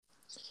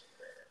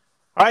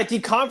All right, the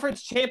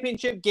conference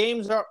championship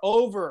games are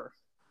over.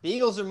 The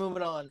Eagles are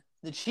moving on.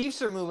 The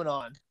Chiefs are moving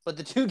on. But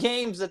the two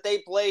games that they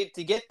played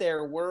to get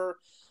there were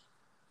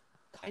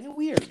kind of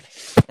weird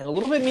and a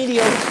little bit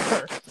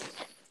mediocre.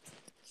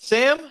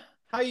 Sam,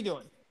 how you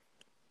doing?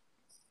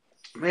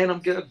 Man, I'm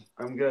good.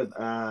 I'm good.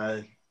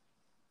 I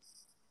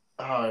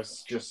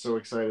was just so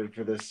excited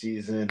for this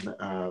season.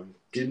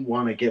 Didn't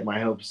want to get my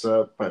hopes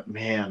up, but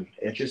man,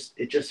 it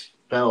just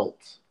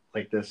felt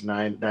like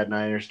that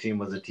Niners team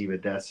was a team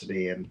of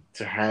destiny, and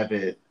to have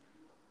it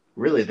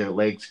really their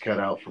legs cut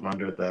out from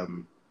under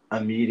them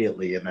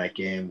immediately in that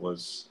game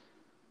was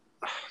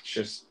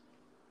just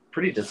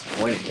pretty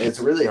disappointing. It's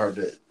really hard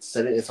to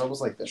set it. It's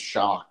almost like the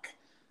shock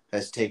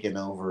has taken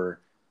over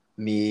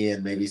me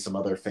and maybe some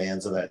other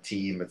fans of that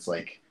team. It's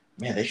like,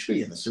 man, they should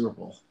be in the Super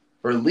Bowl,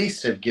 or at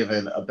least have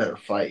given a better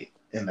fight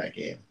in that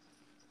game.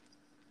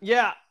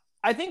 Yeah,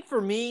 I think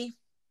for me,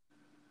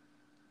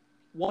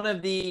 one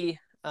of the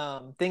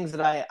things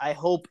that I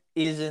hope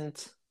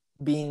isn't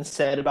being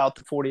said about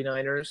the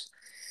 49ers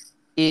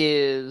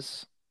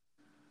is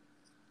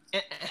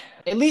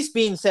at least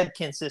being said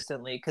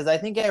consistently, because I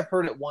think I've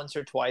heard it once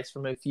or twice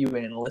from a few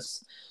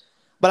analysts.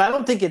 But I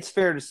don't think it's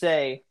fair to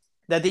say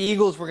that the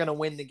Eagles were going to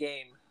win the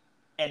game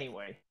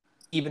anyway,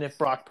 even if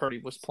Brock Purdy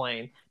was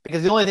playing,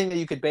 because the only thing that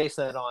you could base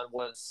that on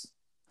was,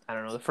 I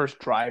don't know, the first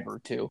drive or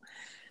two.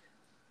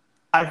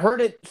 I've heard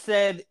it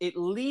said at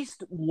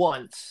least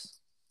once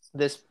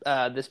this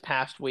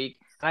past week,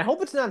 and I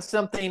hope it's not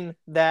something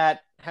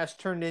that has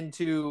turned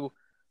into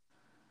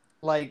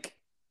like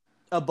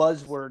a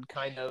buzzword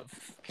kind of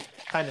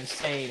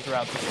saying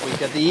throughout this week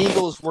that the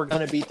Eagles were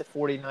going to beat the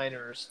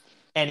 49ers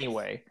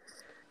anyway.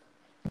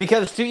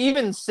 Because to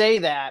even say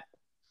that,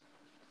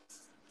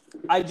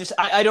 I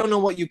don't know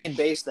what you can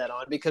base that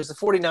on, because the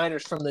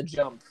 49ers from the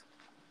jump,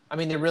 I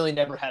mean, they really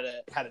never had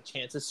a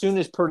chance. As soon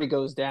as Purdy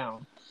goes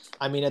down,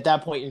 I mean, at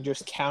that point you're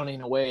just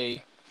counting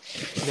away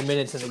the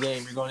minutes in the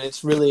game. You're going,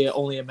 it's really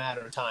only a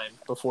matter of time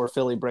before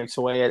Philly breaks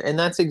away, and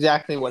that's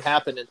exactly what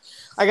happened. And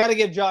I got to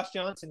give Josh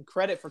Johnson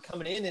credit for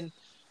coming in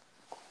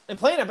and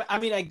playing, I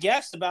mean, I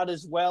guess about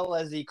as well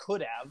as he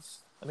could have.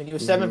 I mean, he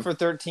was 7 for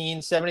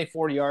 13,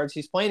 74 yards.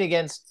 He's playing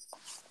against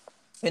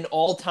an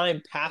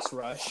all-time pass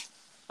rush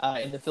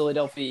in the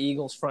Philadelphia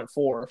Eagles front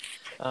four,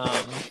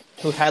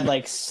 who had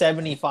like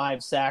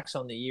 75 sacks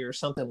on the year,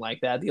 something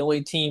like that. The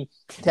only team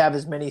to have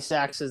as many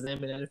sacks as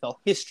them in NFL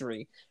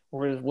history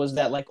was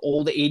that like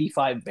old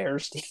 85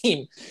 Bears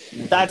team.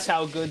 That's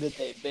how good that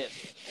they've been.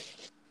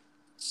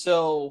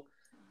 So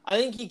I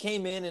think he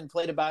came in and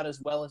played about as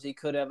well as he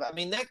could have. I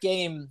mean, that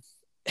game,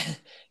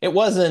 it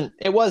wasn't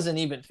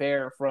even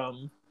fair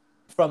from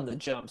the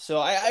jump. So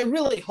I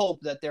really hope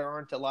that there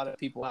aren't a lot of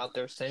people out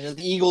there saying that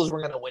the Eagles were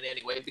going to win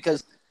anyway,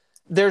 because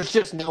there's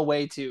just no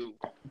way to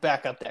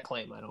back up that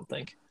claim, I don't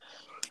think.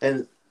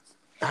 And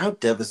how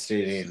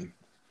devastating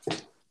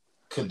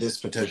could this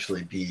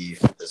potentially be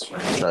for this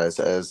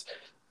franchise?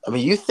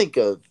 You think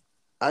of,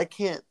 I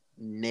can't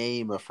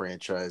name a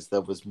franchise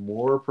that was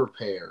more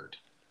prepared,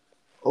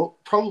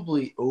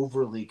 probably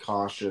overly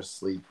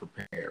cautiously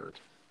prepared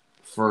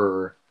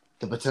for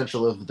the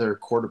potential of their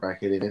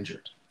quarterback getting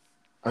injured.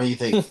 I mean, you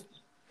think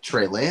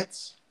Trey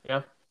Lance,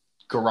 yeah,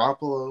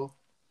 Garoppolo,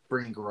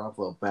 bringing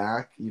Garoppolo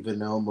back, even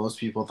though most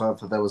people thought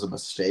that was a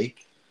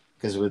mistake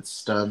because it would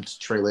stunt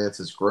Trey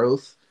Lance's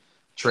growth.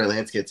 Trey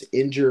Lance gets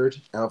injured,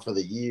 out for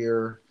the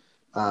year,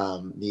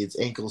 needs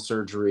ankle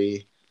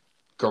surgery.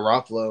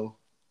 Garoppolo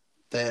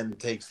then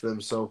takes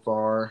them so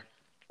far,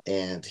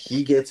 and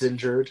he gets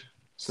injured.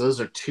 So those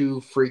are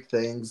two freak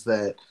things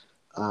that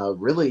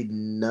really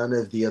none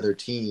of the other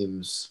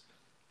teams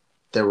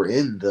that were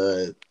in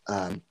the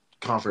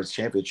conference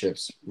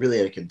championships really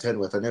had to contend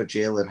with. I know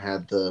Jalen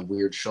had the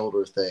weird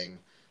shoulder thing,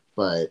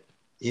 but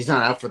he's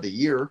not out for the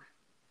year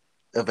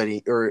of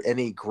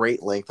any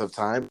great length of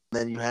time.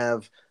 And then you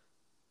have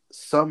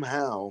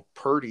somehow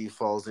Purdy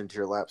falls into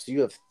your lap. So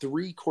you have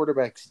three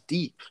quarterbacks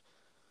deep,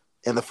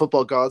 and the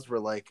football gods were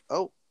like,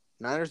 "Oh,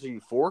 Niners, are you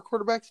four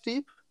quarterbacks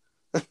deep?"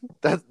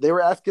 They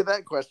were asking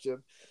that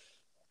question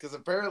because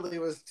apparently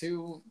it was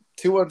too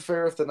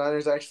unfair if the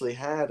Niners actually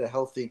had a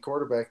healthy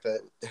quarterback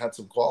that had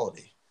some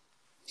quality.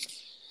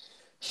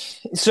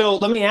 So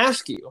let me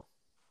ask you.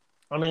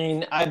 I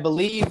mean, I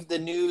believe the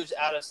news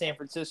out of San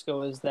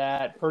Francisco is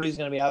that Purdy's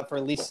going to be out for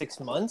at least 6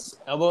 months,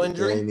 elbow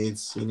injury. Yeah,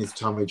 he needs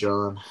Tommy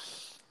John.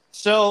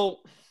 So,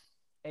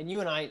 and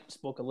you and I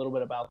spoke a little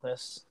bit about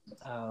this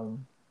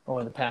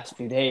over the past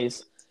few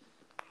days.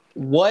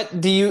 What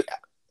do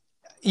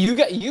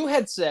you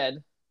had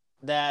said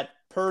that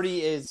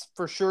Purdy is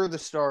for sure the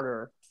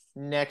starter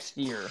next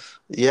year?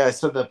 Yeah, I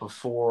said that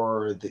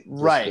before this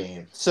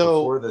game.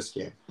 So before this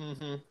game,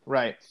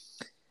 right.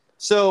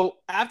 So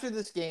after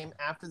this game,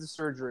 after the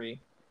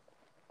surgery,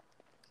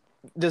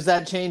 does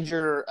that change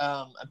your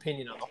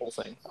opinion on the whole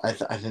thing? I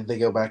think they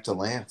go back to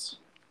Lance.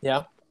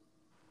 Yeah,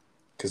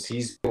 because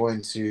he's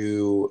going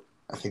to.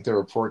 I think the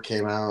report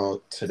came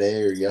out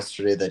today or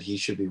yesterday that he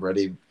should be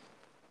ready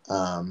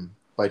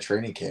by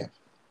training camp.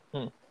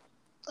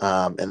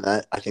 And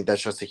I think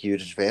that's just a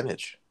huge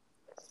advantage.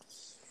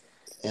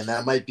 And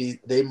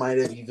they might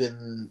have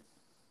even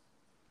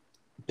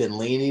been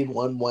leaning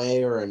one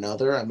way or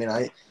another. I mean,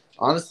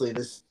 honestly,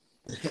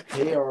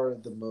 they are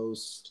the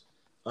most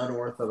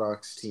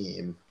unorthodox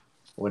team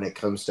when it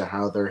comes to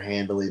how they're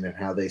handling and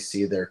how they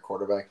see their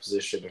quarterback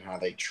position and how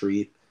they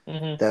treat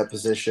that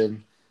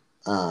position.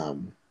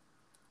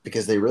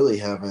 Because they really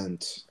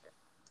haven't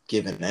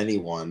given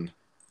anyone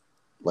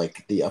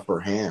like the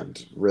upper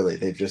hand. Really,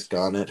 they've just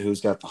gone at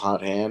who's got the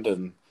hot hand,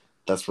 and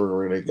that's where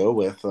we're going to go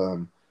with.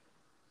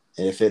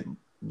 If it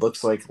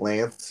looks like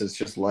Lance is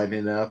just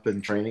lighting it up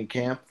in training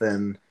camp,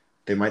 then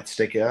they might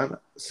stick it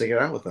out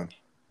with him.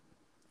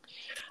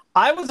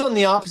 I was on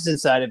the opposite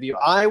side of you.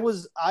 I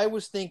was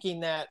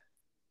thinking that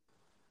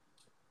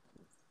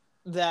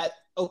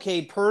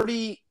okay,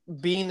 Purdy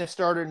being the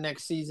starter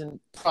next season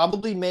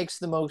probably makes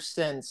the most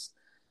sense.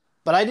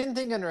 But I didn't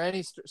think under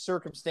any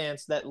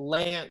circumstance that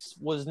Lance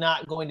was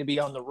not going to be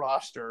on the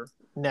roster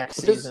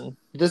next season.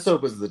 This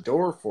opens the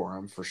door for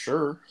him for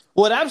sure.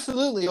 Well, it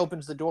absolutely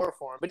opens the door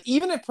for him. But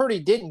even if Purdy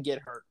didn't get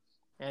hurt,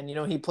 and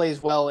he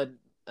plays well in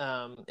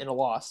a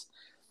loss,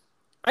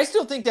 I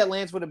still think that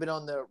Lance would have been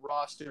on the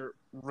roster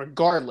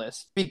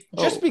regardless,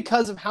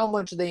 because of how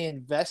much they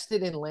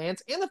invested in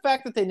Lance and the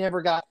fact that they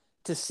never got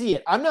to see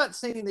it. I'm not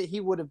saying that he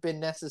would have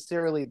been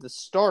necessarily the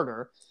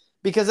starter,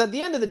 because at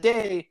the end of the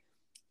day,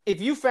 if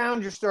you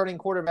found your starting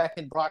quarterback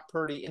in Brock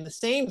Purdy in the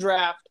same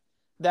draft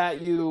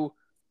that you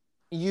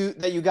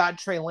got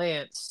Trey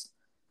Lance,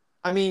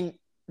 I mean,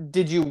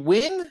 did you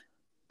win?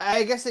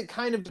 I guess it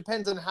kind of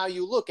depends on how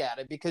you look at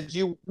it, because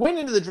you went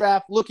into the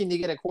draft looking to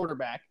get a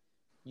quarterback.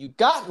 You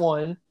got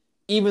one,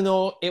 even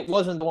though it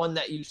wasn't the one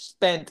that you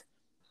spent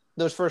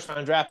those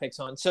first-round draft picks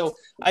on. So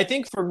I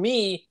think for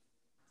me,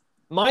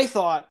 my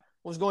thought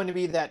was going to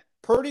be that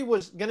Purdy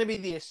was going to be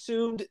the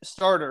assumed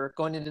starter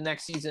going into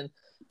next season,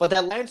 but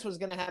that Lance was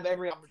going to have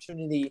every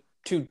opportunity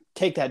to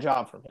take that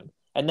job from him.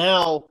 And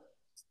now,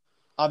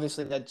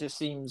 obviously, that just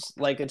seems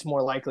like it's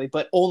more likely,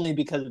 but only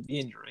because of the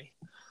injury.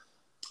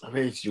 I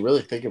mean, if you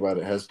really think about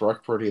it, has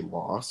Brock Purdy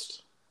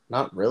lost?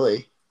 Not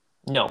really.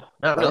 No,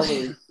 not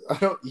really.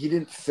 He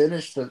didn't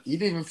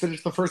even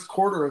finish the first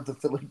quarter of the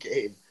Philly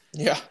game.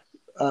 Yeah.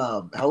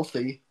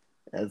 Healthy.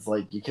 It's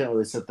like you can't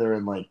really sit there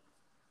and like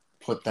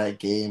put that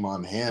game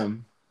on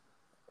him.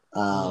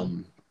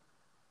 I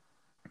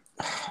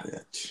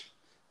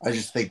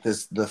just think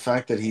the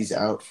fact that he's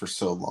out for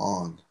so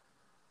long,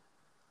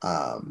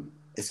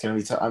 it's going to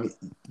be tough. I mean,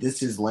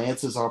 this is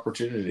Lance's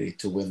opportunity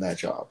to win that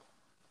job.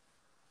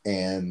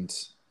 And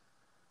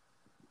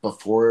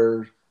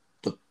before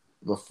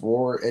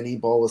any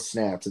ball was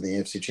snapped in the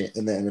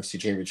NFC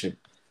Championship,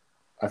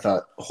 I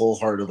thought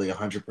wholeheartedly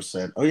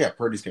 100%, oh yeah,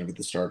 Purdy's going to be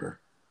the starter.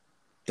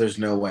 There's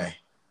no way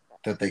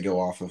that they go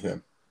off of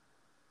him.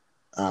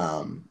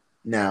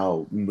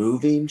 Now,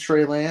 moving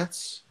Trey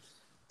Lance,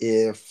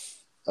 if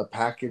a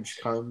package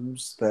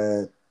comes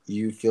that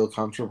you feel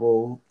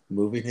comfortable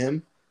moving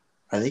him,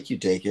 I think you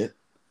take it.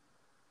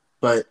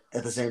 But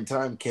at the same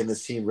time, can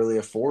this team really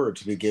afford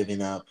to be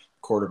giving up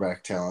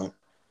quarterback talent,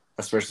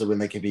 especially when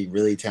they can be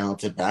really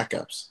talented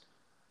backups?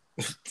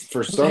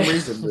 For some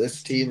reason,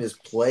 this team is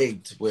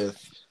plagued with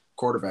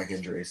quarterback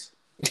injuries,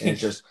 and it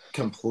just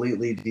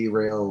completely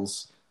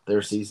derails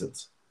their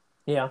seasons.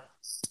 Yeah.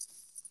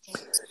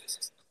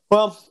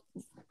 Well,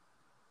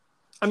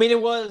 I mean,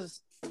 it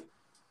was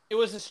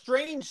a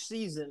strange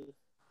season,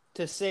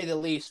 to say the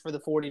least, for the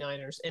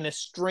 49ers, and a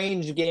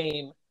strange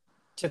game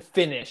to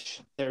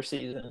finish their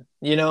season.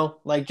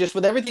 Like just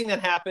with everything that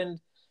happened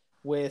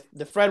with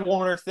the Fred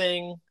Warner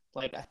thing,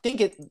 like I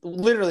think it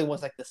literally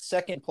was like the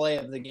second play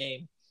of the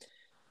game.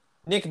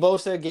 Nick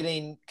Bosa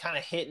getting kind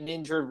of hit and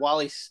injured while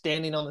he's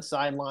standing on the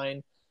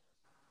sideline.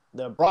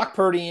 The Brock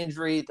Purdy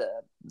injury,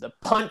 the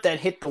punt that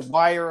hit the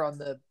wire on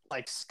the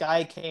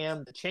sky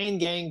cam, the chain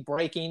gang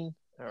breaking,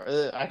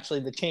 or actually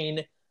the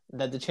chain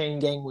that the chain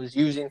gang was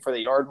using for the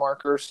yard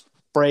markers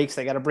breaks.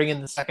 They got to bring in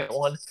the second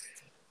one.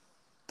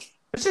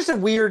 It's just a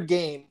weird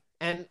game,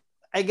 and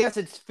I guess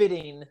it's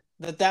fitting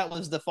that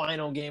was the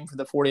final game for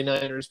the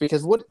 49ers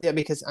because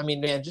I mean,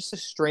 man, just a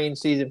strange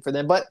season for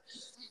them. But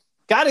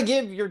got to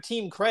give your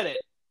team credit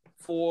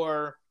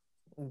for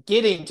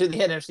getting to the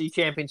NFC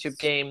Championship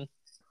game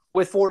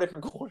with 4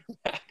 different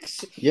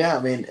quarterbacks. Yeah,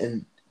 I mean,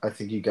 and I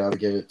think you got to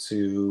give it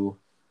to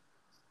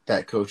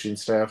that coaching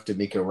staff.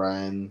 DeMeco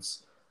Ryan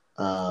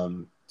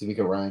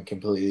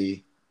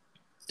completely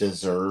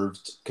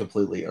deserved,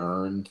 completely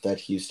earned that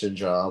Houston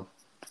job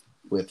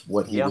with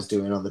what he was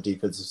doing on the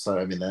defensive side.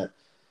 I mean,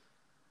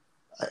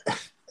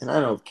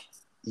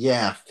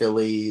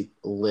 Philly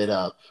lit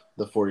up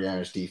the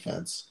 49ers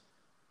defense,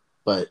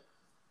 but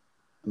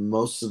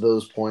most of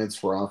those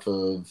points were off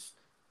of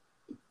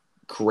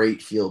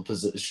great field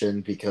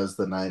position because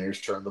the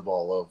Niners turned the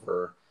ball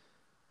over.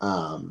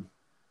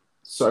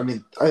 So, I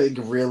mean, I think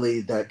really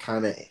that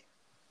kind of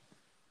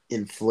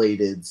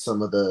inflated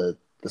some of the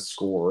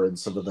score and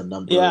some of the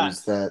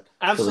numbers that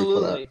absolutely.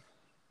 Philly put up.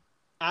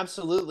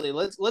 Absolutely.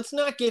 Let's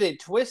not get it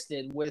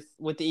twisted with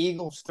the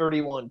Eagles'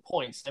 31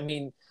 points. I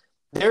mean,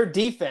 their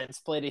defense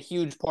played a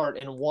huge part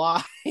in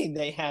why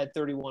they had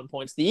 31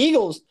 points. The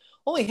Eagles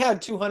only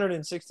had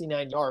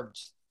 269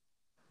 yards.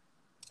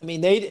 I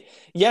mean, they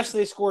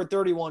scored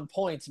 31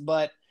 points,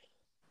 but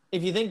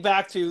if you think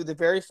back to the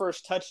very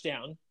first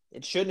touchdown,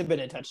 it shouldn't have been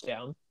a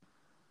touchdown.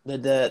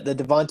 The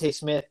Devontae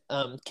Smith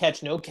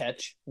catch, no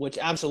catch, which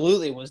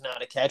absolutely was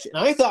not a catch, and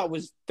I thought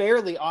was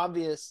fairly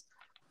obvious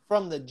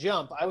from the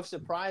jump. I was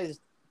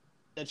surprised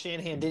that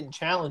Shanahan didn't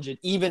challenge it.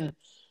 Even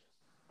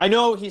I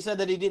know he said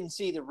that he didn't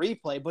see the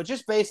replay, but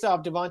just based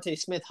off Devontae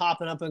Smith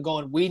hopping up and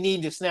going, "We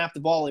need to snap the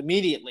ball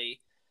immediately."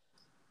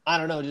 I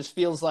don't know. It just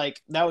feels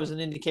like that was an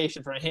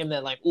indication for him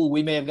that, like, ooh,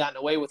 we may have gotten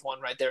away with one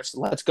right there. So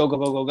let's go.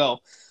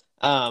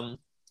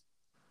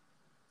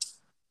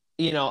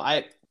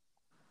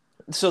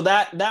 So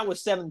that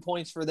was 7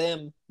 points for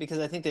them because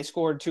I think they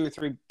scored 2 or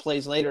 3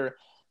 plays later.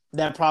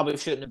 That probably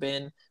shouldn't have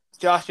been.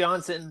 Josh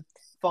Johnson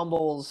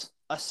fumbles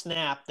a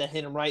snap that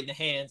hit him right in the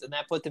hands, and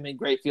that put them in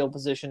great field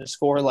position to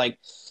score. Like,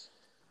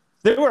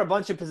 there were a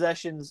bunch of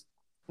possessions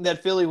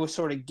that Philly was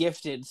sort of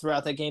gifted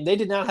throughout that game. They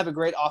did not have a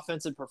great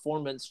offensive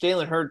performance.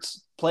 Jalen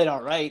Hurts played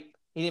all right.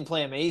 He didn't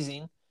play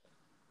amazing.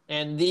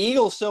 And the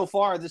Eagles so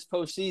far this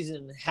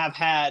postseason have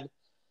had,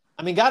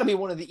 got to be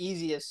one of the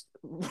easiest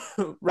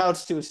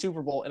routes to a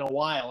Super Bowl in a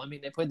while. I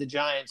mean, they played the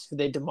Giants, who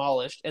they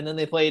demolished, and then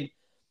they played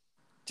 –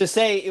 to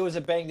say it was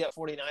a banged-up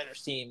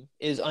 49ers team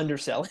is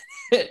underselling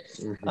it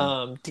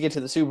to get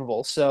to the Super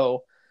Bowl.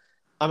 So,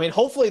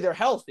 hopefully they're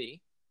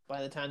healthy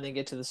by the time they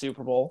get to the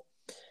Super Bowl.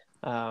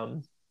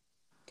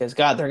 Because,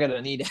 God, they're going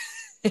to need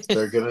it.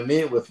 They're going to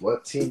need it with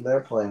what team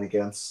they're playing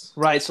against.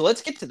 Right, so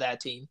let's get to that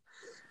team.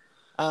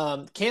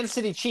 Kansas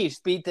City Chiefs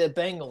beat the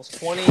Bengals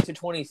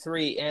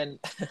 20-23, and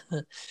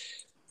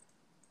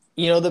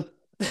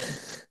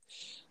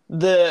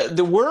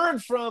the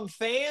word from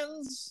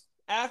fans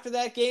after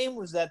that game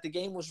was that the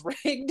game was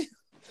rigged,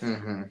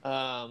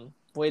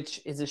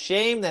 which is a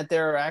shame that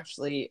there are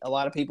actually a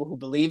lot of people who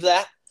believe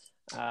that.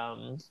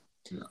 No,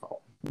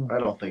 I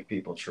don't think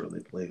people truly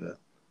believe it.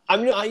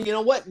 You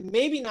know what?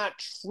 Maybe not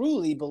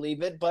truly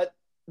believe it, but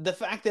the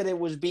fact that it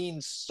was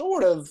being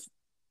sort of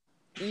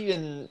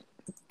even –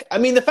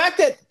 the fact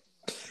that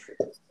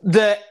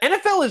the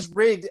NFL is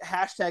rigged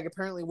hashtag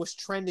apparently was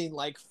trending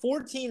like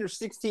 14 or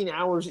 16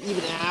 hours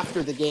even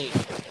after the game,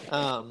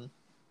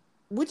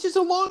 which is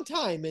a long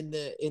time in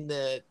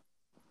the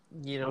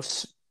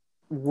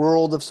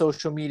world of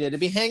social media to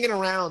be hanging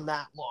around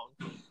that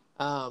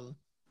long.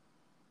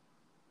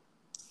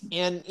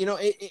 And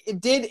it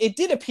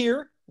did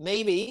appear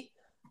maybe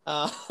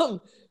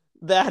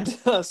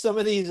that some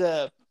of these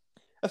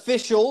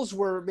officials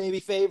were maybe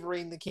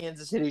favoring the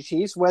Kansas City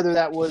Chiefs, whether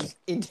that was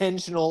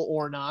intentional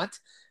or not.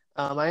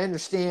 I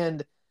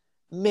understand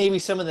maybe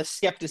some of the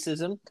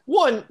skepticism.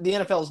 One, the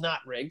NFL is not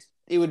rigged.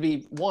 It would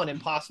be, one,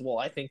 impossible,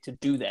 I think, to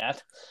do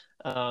that.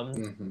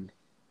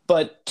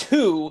 But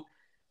two,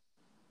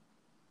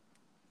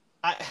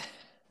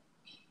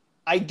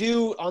 I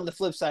do, on the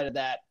flip side of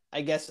that,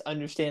 I guess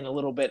understand a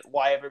little bit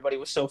why everybody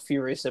was so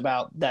furious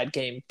about that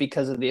game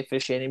because of the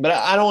officiating. But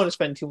I don't want to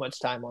spend too much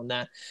time on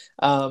that.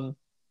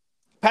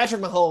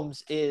 Patrick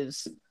Mahomes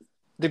is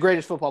the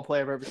greatest football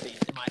player I've ever seen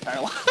in my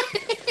entire life.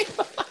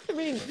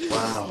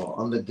 Wow.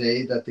 On the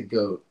day that the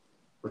GOAT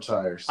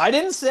retires. I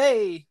didn't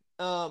say,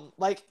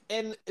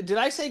 and did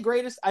I say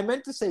greatest? I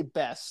meant to say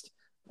best.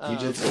 You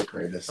did say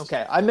greatest.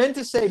 Okay. I meant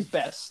to say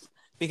best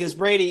because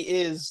Brady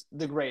is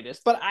the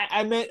greatest. But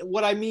I meant,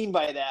 what I mean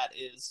by that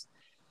is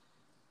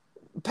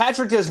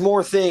Patrick does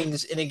more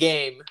things in a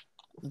game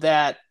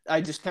that I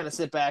just kind of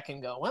sit back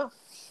and go, well,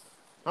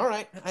 all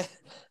right.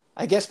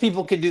 I guess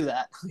people can do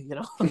that,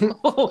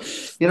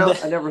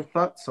 I never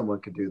thought someone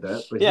could do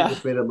that, but he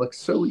just made it look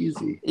so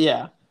easy.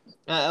 Yeah.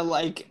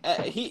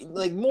 He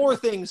more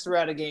things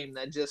throughout a game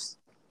that just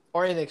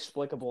are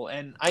inexplicable.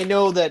 And I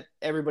know that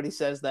everybody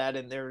says that,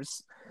 and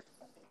there's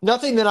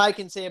nothing that I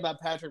can say about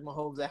Patrick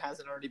Mahomes that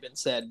hasn't already been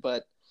said.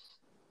 But,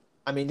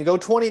 to go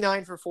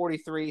 29 for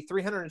 43,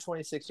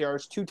 326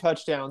 yards, 2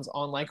 touchdowns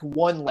on,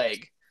 one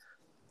leg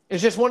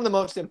is just one of the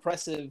most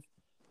impressive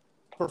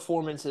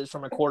performances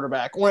from a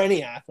quarterback or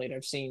any athlete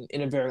I've seen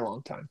in a very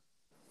long time.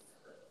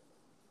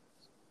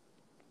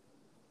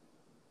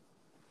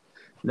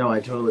 No,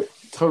 I totally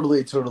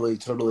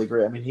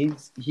agree.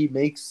 He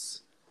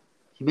makes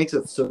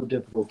it so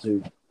difficult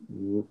to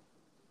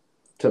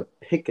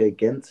pick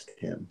against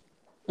him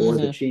or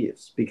the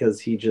Chiefs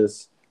because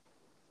he's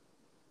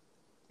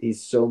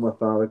so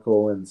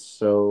methodical and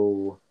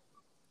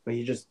but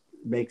he just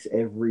makes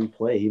every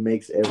play. He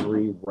makes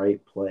every right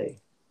play.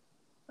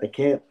 I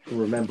can't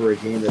remember a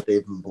game that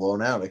they've been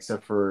blown out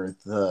except for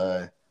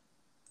the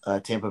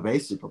Tampa Bay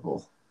Super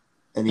Bowl.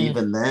 And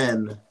even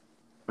then,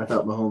 I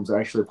thought Mahomes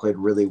actually played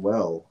really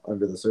well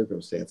under the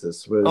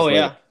circumstances.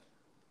 I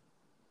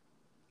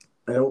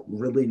don't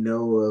really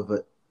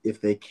know if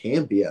they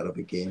can be out of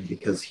a game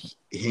because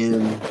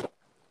him,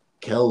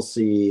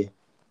 Kelsey,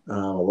 a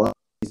lot of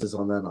pieces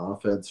on that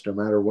offense, no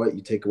matter what,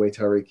 you take away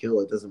Tyreek Hill,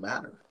 it doesn't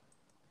matter.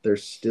 They're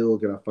still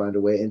going to find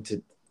a way. And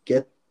to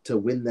get to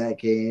win that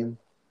game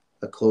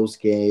a close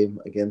game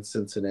against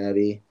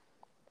Cincinnati,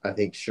 I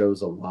think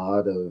shows a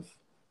lot of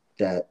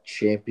that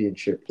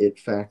championship it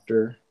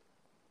factor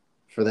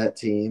for that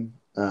team.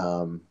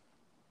 I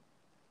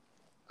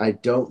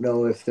don't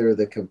know if they're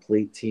the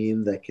complete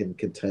team that can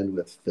contend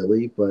with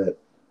Philly, but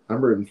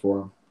I'm rooting for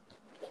them.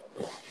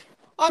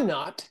 I'm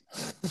not.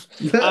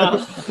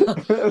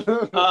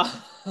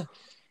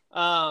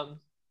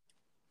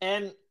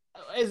 And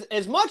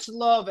as much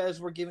love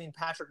as we're giving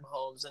Patrick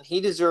Mahomes, and he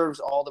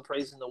deserves all the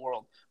praise in the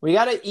world, we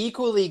got to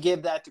equally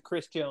give that to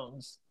Chris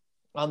Jones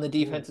on the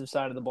defensive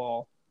side of the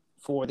ball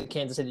for the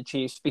Kansas City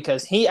Chiefs,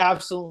 because he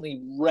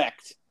absolutely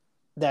wrecked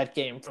that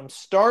game from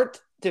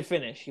start to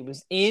finish. He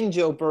was in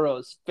Joe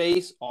Burrow's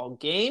face all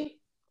game.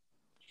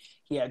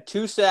 He had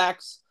 2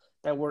 sacks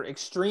that were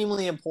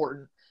extremely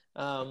important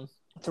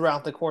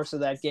throughout the course of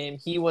that game.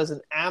 He was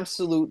an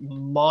absolute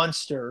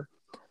monster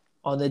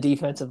on the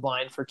defensive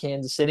line for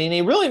Kansas City, and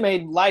he really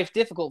made life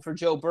difficult for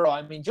Joe Burrow.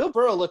 I mean, Joe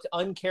Burrow looked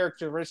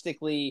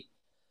uncharacteristically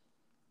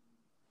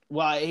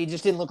well, he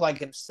just didn't look like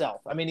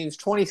himself. I mean, he was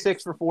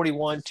 26 for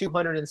 41,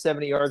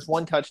 270 yards,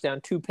 1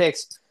 touchdown, 2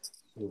 picks.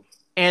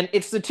 And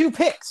it's the 2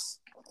 picks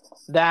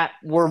that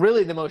were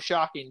really the most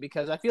shocking,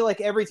 because I feel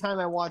like every time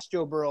I watch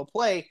Joe Burrow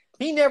play,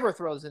 he never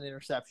throws an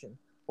interception,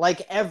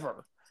 like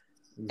ever.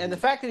 And the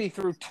fact that he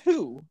threw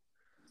 2,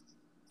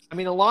 I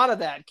mean, a lot of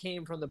that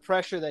came from the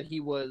pressure that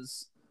he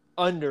was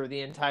under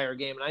the entire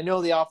game. And I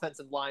know the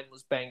offensive line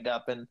was banged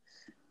up, and,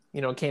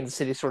 Kansas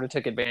City sort of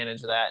took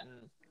advantage of that. And,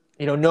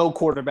 no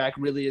quarterback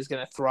really is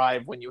going to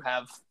thrive when you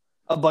have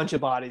a bunch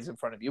of bodies in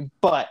front of you.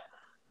 But,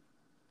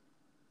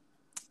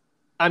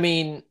 I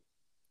mean,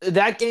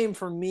 that game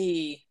for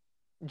me,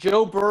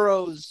 Joe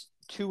Burrow's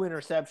 2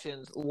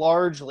 interceptions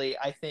largely,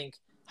 I think,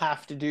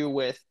 have to do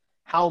with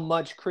how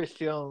much Chris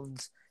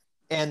Jones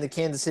and the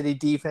Kansas City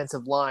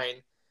defensive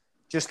line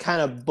just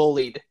kind of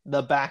bullied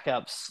the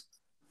backups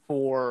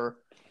for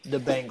the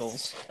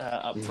Bengals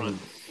up front.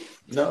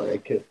 No, I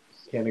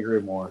can't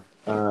agree more.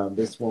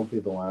 This won't be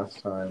the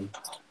last time,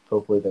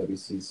 hopefully, that we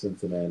see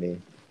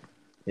Cincinnati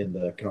in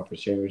the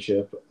conference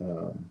championship.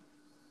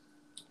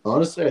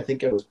 Honestly, I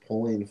think I was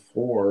pulling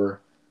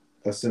for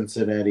a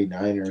Cincinnati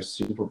Niners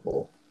Super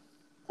Bowl.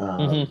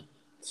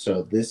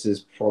 So this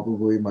is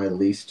probably my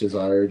least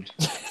desired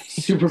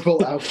Super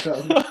Bowl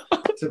outcome,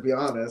 to be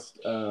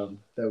honest, that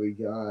we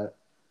got.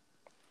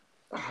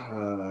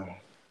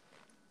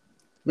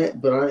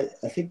 But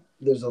I think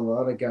there's a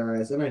lot of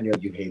guys, and I know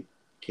you hate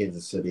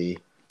Kansas City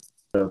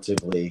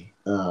relatively.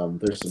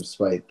 There's some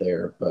spite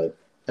there, but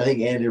I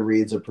think Andy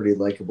Reid's a pretty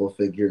likable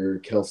figure.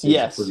 Kelsey's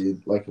a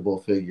pretty likable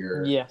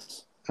figure.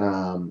 Yes.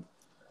 And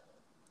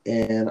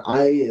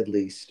I at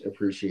least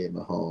appreciate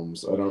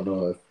Mahomes. I don't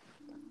know if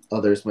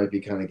others might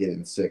be kind of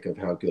getting sick of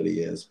how good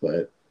he is,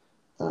 but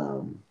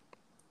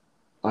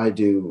I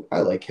do. I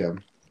like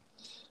him,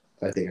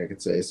 I think I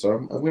could say. So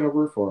I'm going to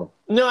root for him.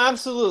 No,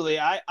 absolutely.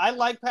 I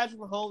like Patrick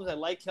Mahomes. I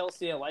like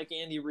Kelsey. I like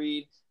Andy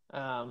Reid.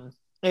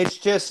 It's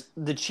just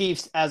the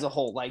Chiefs as a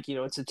whole. Like,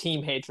 it's a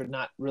team hatred,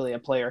 not really a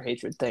player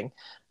hatred thing.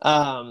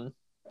 I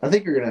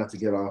think you're going to have to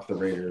get off the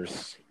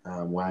Raiders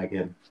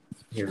wagon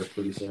here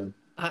pretty soon.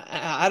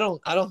 I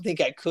don't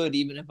think I could,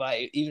 even if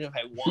I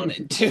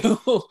wanted to.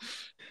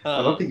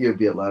 I don't think you'd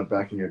be allowed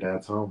back in your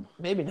dad's home.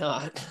 Maybe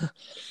not.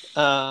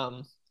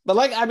 But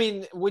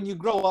when you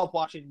grow up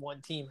watching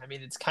one team,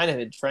 it's kind of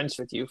entrenched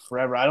with you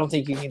forever. I don't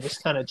think you can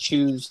just kind of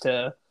choose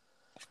to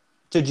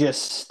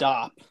just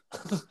stop.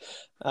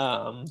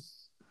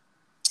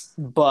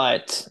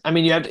 But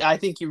I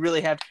think you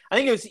really have. I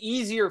think it was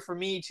easier for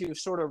me to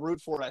sort of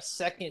root for a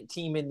second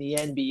team in the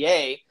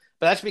NBA,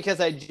 but that's because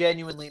I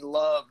genuinely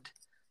loved,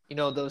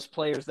 those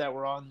players that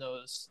were on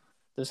those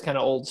kind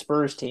of old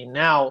Spurs team.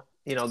 Now,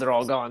 they're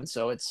all gone,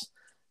 so it's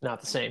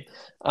not the same.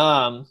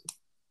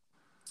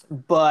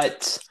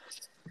 But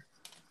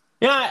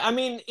yeah,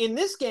 in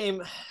this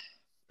game,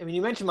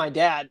 you mentioned my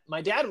dad.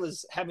 My dad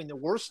was having the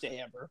worst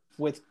day ever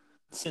with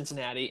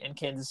Cincinnati and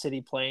Kansas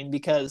City playing,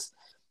 because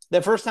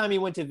the first time he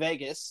went to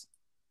Vegas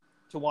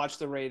to watch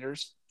the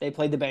Raiders, they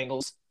played the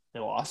Bengals. They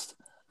lost.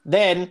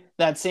 Then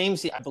that same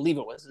season, I believe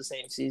it was the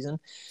same season,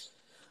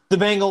 the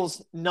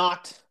Bengals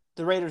knocked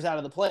the Raiders out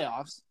of the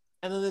playoffs,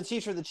 and then the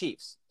Chiefs are the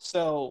Chiefs.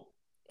 So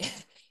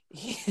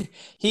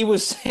he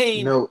was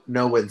saying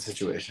no win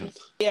situation.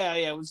 Yeah,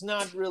 it was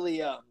not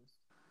really a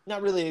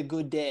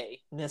good day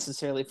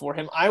necessarily for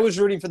him. I was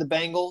rooting for the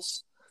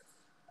Bengals,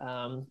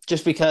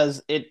 just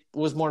because it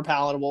was more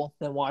palatable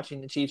than watching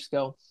the Chiefs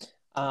go.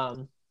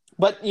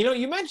 But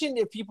you mentioned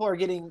if people are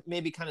getting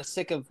maybe kind of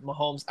sick of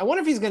Mahomes, I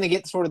wonder if he's going to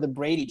get sort of the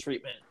Brady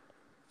treatment.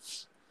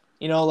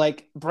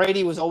 Like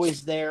Brady was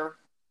always there,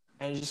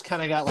 and just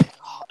kind of got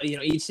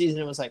each season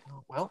it was like,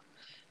 oh, well,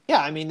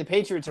 yeah, the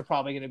Patriots are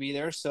probably going to be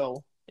there,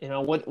 so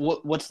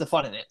what's the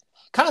fun in it?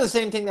 Kind of the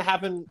same thing that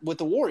happened with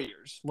the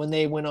Warriors when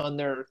they went on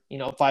their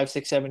 5,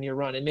 6, 7 year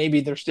run, and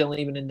maybe they're still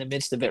even in the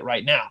midst of it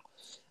right now.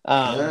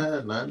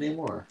 Not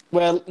anymore.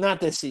 Well, not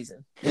this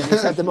season,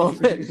 just at the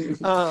moment.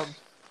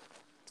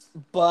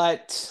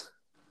 But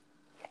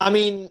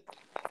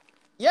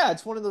yeah,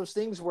 it's one of those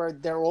things where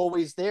they're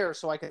always there,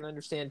 so I can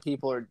understand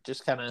people are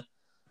just kind of,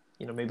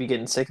 maybe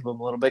getting sick of him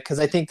a little bit, because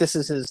I think this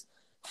is his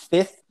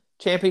 5th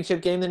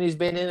championship game that he's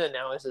been in, and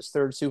now it's his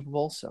 3rd Super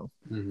Bowl. So,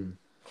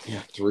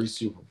 yeah, 3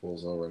 Super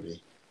Bowls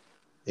already.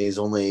 He's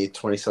only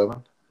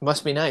 27.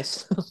 Must be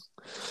nice.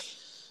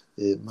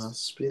 It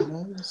must be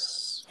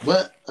nice.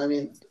 But I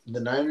mean, the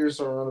Niners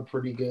are on a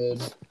pretty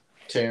good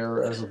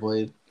tear as of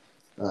late.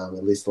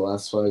 At least the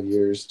last 5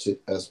 years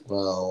as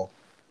well.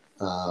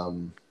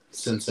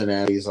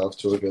 Cincinnati's off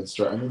to a good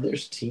start. I mean,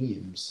 there's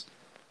teams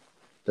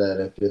that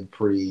have been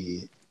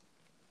pretty.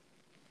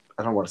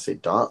 I don't want to say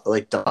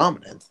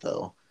dominant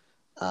though.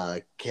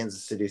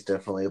 Kansas City's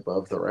definitely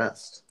above the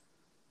rest.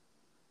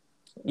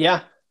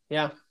 Yeah,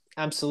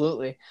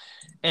 absolutely.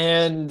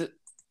 And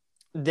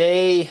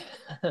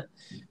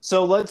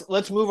so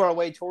let's move our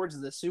way towards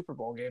the Super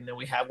Bowl game that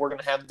we have. We're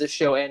going to have this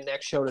show and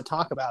next show to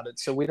talk about it,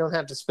 so we don't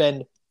have to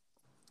spend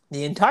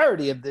the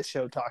entirety of this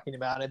show talking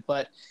about it.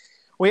 But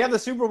we have the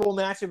Super Bowl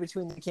matchup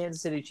between the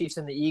Kansas City Chiefs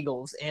and the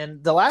Eagles.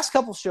 And the last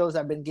couple shows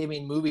I've been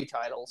giving movie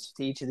titles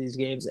to each of these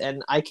games,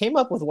 and I came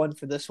up with one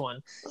for this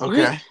one.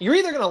 Okay. You're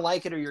either going to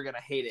like it or you're going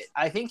to hate it.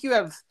 I think you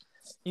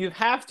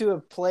have to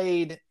have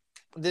played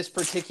this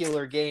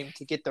particular game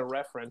to get the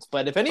reference.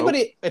 But if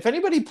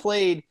anybody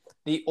played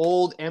the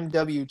old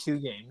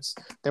MW2 games,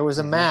 there was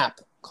a map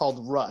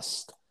called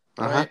Rust.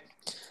 Right?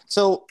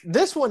 So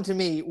this one to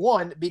me,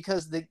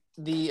 because the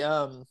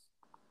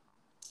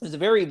it's a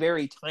very,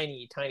 very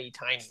tiny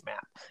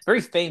map.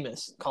 Very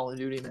famous Call of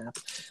Duty map.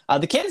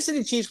 The Kansas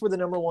City Chiefs were the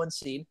number 1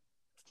 seed.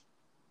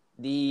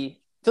 The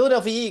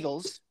Philadelphia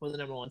Eagles were the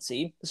number 1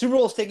 seed. The Super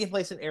Bowl is taking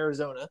place in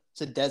Arizona.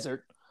 It's a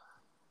desert,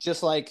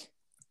 just like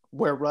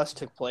where Rust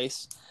took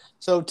place.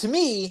 So to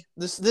me,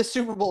 this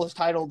Super Bowl is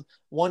titled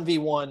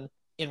 1v1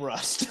 in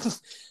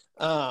Rust.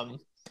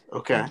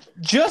 Okay.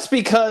 Just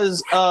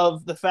because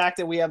of the fact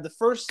that we have the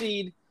first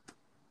seed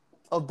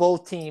of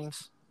both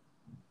teams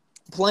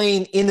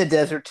playing in the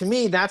desert. To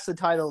me, that's the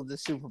title of the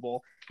Super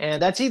Bowl. And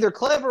that's either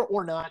clever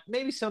or not.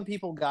 Maybe some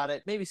people got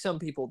it. Maybe some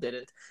people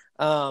didn't.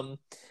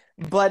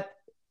 But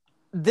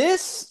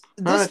this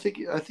I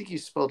think you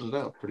spelled it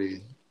out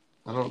pretty.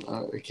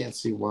 I can't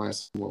see why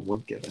someone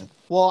would get it.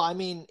 Well, I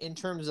mean, in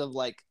terms of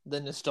like the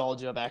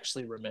nostalgia of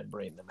actually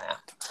remembering the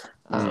map,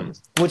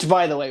 which,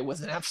 by the way,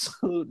 was an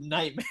absolute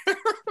nightmare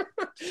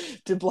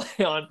to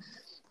play on.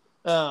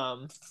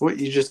 What,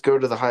 you just go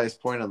to the highest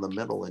point on the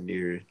middle and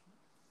you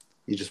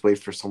just wait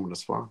for someone to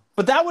spawn.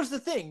 But that was the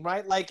thing,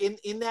 right? Like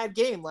in that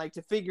game, like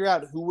to figure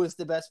out who was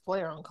the best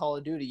player on Call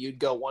of Duty, you'd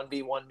go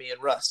 1v1 me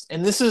and Rust.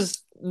 And this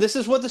is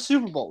what the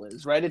Super Bowl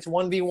is, right? It's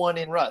 1v1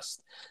 in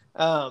Rust.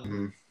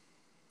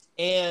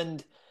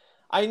 And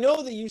I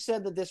know that you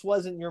said that this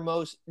wasn't your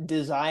most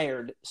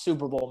desired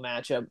Super Bowl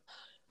matchup,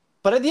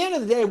 but at the end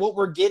of the day, what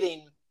we're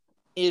getting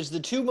is the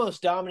 2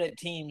 most dominant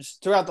teams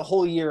throughout the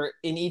whole year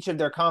in each of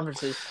their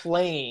conferences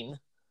playing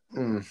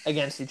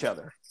against each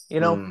other.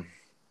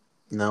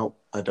 No,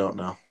 I don't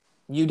know.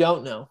 You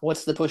don't know.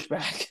 What's the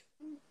pushback?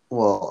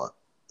 Well,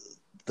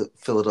 the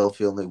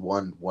Philadelphia only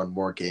won one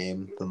more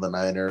game than the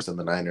Niners, and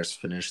the Niners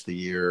finished the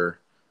year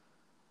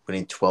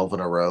winning 12 in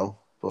a row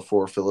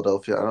before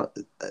Philadelphia.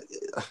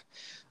 I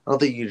don't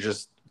think you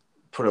just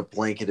put a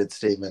blanketed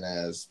statement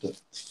as that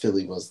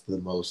Philly was the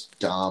most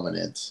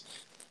dominant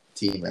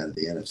team out of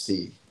the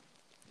NFC.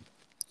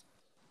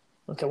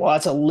 Okay, well,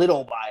 that's a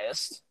little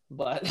biased,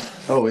 but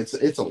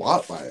it's a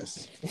lot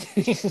biased.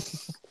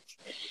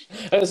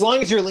 As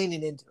long as you're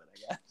leaning into it,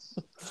 I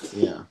guess.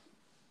 Yeah.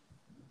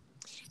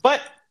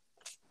 But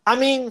I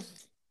mean,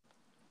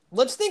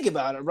 let's think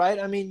about it, right?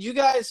 I mean, you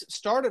guys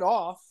started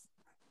off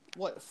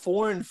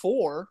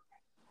 4-4.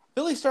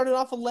 Philly started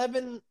off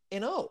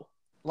 11-0.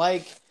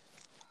 Like,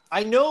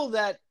 I know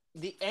that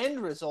the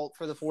end result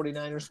for the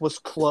 49ers was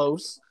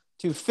close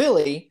to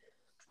Philly,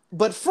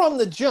 but from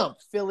the jump,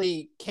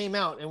 Philly came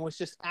out and was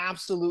just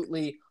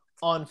absolutely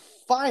on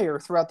fire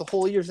throughout the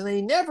whole year, and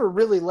they never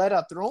really let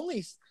up.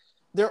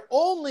 Their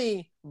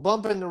only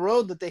bump in the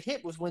road that they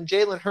hit was when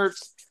Jalen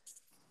Hurts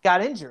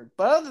got injured.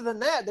 But other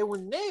than that, they were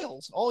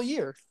nails all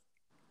year.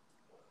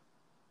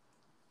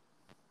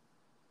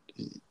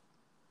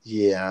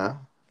 Yeah.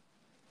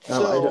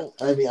 So,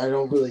 I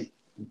don't really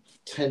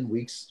 12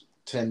 weeks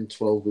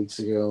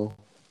ago.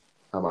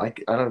 I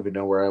don't even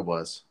know where I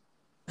was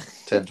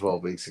 10,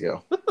 12 weeks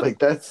ago. Like,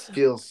 that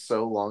feels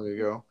so long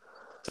ago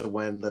to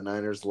when the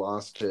Niners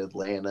lost to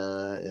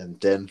Atlanta and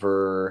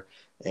Denver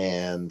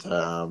and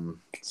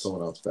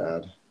someone else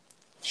bad.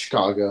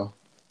 Chicago.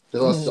 They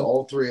lost to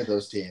all 3 of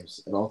those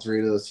teams, and all 3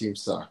 of those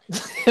teams suck.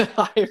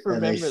 I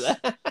remember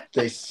that.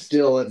 They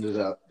still ended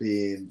up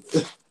being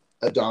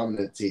a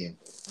dominant team.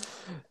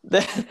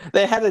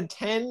 They had a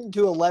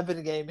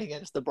 10-11 game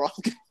against the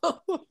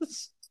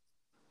Broncos.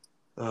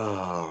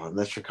 Oh, and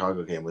that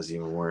Chicago game was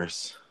even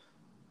worse.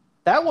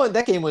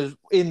 That game was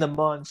in the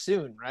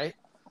monsoon, right?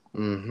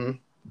 Mm-hmm.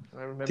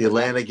 I remember the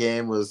Atlanta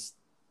game was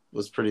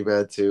pretty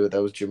bad too.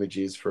 That was Jimmy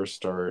G's first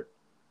start.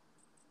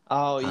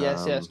 Oh,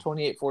 yes,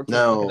 28-14.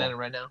 No. Looking at it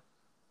right now.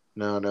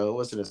 No, it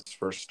wasn't his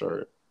first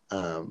start.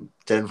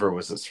 Denver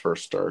was his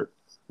first start.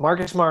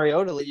 Marcus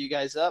Mariota lit you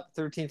guys up,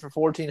 13 for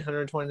 14,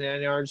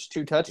 129 yards,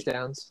 2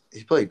 touchdowns.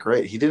 He played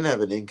great. He didn't have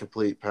an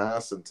incomplete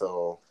pass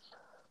until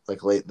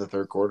like late in the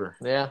third quarter.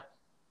 Yeah.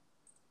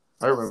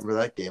 I remember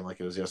that game like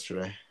it was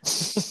yesterday.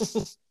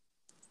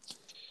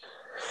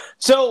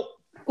 So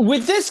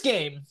with this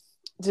game,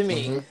 to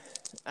me,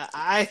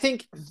 I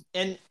think,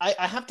 and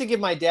I have to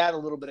give my dad a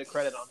little bit of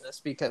credit on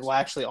this because, well,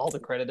 actually, all the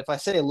credit. If I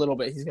say a little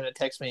bit, he's going to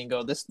text me and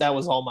go, that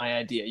was all my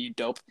idea, you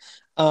dope.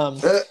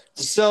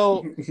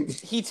 So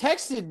he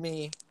texted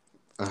me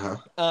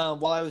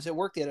while I was at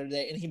work the other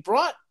day, and he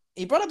brought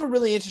up a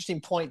really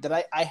interesting point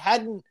that I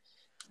hadn't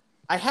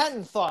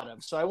thought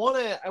of. So I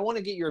want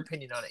to get your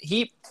opinion on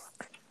it.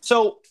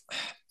 So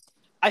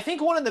I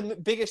think one of the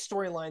biggest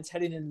storylines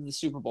heading into the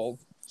Super Bowl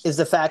is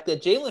the fact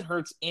that Jalen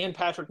Hurts and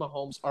Patrick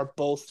Mahomes are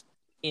both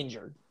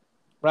injured,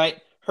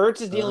 right? Hurts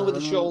is dealing with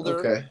the shoulder.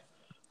 Okay.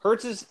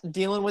 Hurts is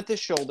dealing with the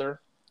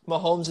shoulder.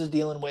 Mahomes is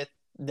dealing with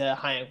the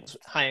high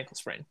ankle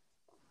sprain.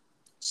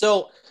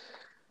 So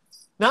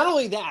not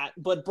only that,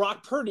 but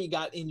Brock Purdy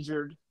got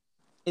injured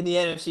in the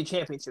NFC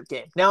Championship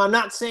game. Now, I'm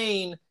not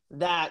saying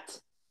that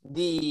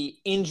the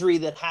injury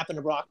that happened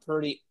to Brock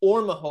Purdy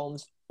or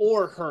Mahomes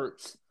or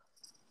Hurts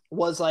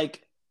was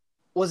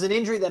an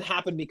injury that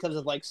happened because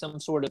of like some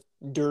sort of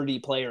dirty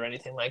play or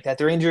anything like that.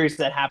 They're injuries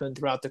that happen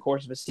throughout the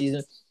course of a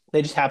season.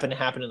 They just happen to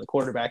happen in the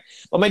quarterback.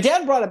 But my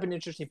dad brought up an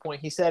interesting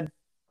point. He said,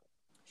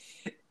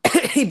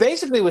 he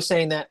basically was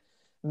saying that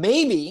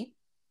maybe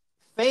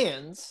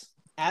fans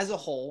as a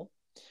whole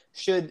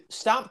should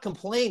stop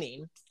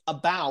complaining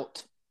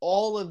about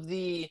all of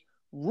the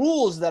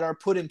rules that are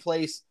put in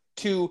place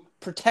to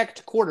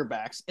protect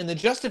quarterbacks. And the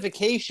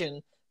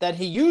justification that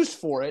he used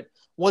for it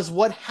was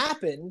what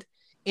happened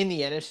in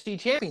the NFC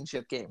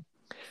Championship game.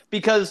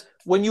 Because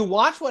when you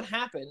watch what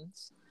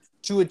happens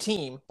to a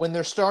team when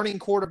their starting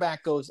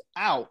quarterback goes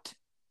out,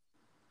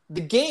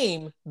 the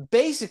game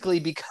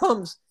basically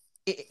becomes,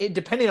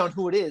 depending on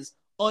who it is,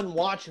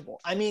 unwatchable.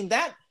 I mean,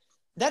 that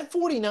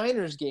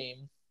 49ers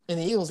game and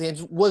the Eagles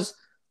games was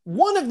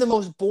one of the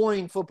most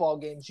boring football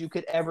games you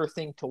could ever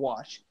think to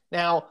watch.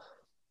 Now,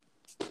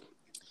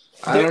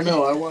 I don't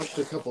know. I watched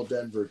a couple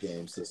Denver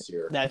games this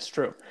year. That's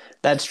true.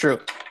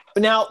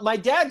 But now, my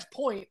dad's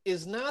point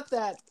is not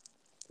that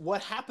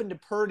what happened to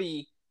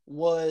Purdy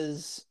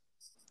was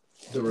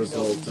the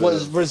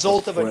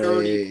result of a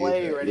dirty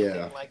play or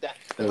anything like that.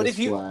 But if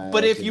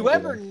you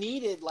ever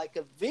needed like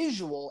a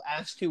visual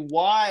as to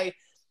why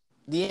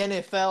the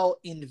NFL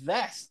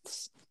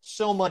invests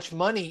so much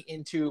money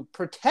into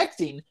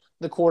protecting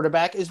the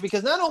quarterback, is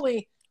because not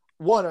only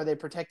one are they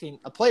protecting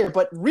a player,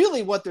 but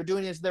really what they're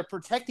doing is they're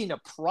protecting a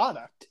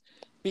product.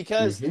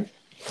 Because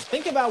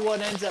think about what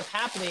ends up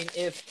happening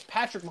if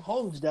Patrick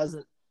Mahomes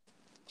doesn't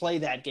play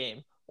that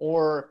game.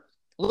 Or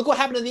look what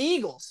happened to the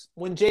Eagles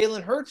when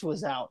Jalen Hurts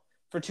was out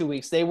for 2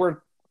 weeks. They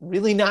were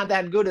really not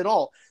that good at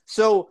all.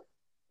 So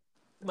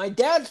my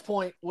dad's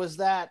point was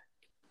that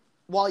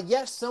while,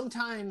 yes,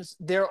 sometimes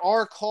there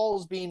are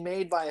calls being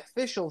made by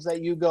officials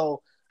that you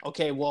go,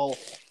 okay, well,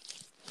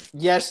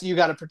 yes, you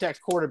got to protect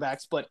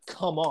quarterbacks, but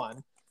come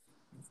on.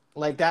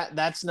 Like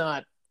that's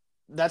not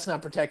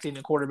protecting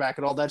the quarterback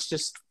at all. That's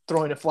just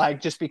throwing a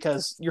flag just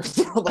because you're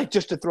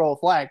just to throw a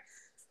flag.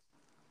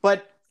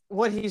 But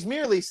what he's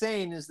merely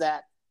saying is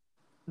that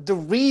the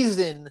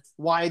reason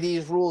why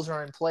these rules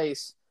are in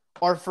place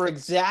are for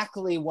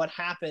exactly what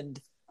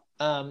happened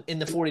in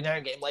the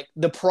 49 game. Like,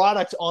 the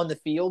product on the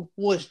field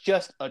was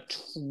just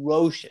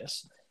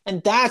atrocious.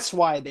 And that's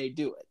why they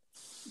do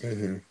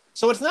it.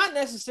 So it's not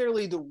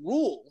necessarily the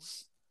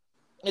rules.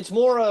 It's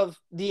more of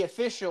the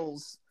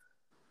officials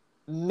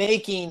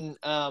making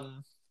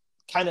kind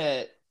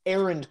of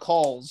errand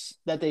calls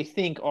that they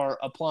think are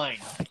applying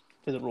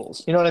to the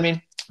rules. You know what I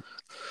mean?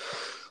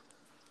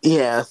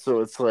 Yeah,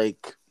 so it's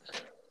like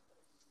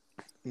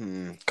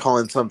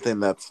calling something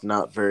that's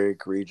not very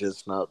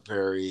egregious, not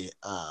very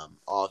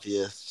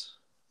obvious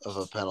of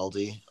a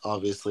penalty,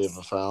 obviously of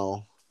a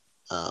foul.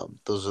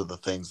 Those are the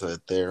things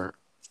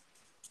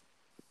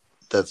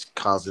that's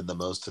causing the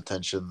most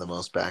attention, the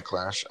most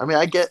backlash. I mean,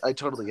 I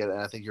totally get it.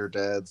 And I think your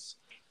dad's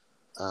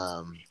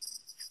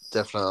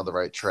definitely on the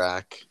right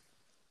track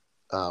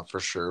for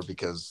sure,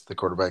 because the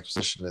quarterback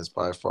position is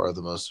by far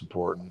the most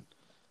important.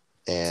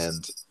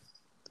 And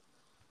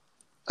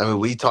I mean,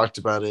 we talked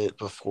about it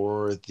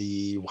before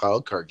the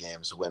wild card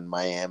games when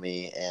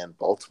Miami and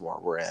Baltimore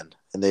were in,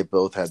 and they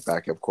both had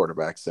backup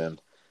quarterbacks in.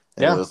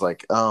 And it was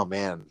like, oh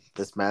man,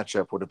 this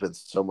matchup would have been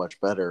so much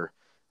better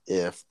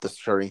if the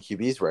starting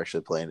QBs were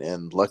actually playing.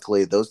 And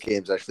luckily, those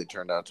games actually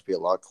turned out to be a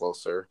lot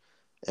closer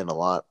and a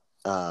lot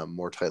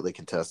more tightly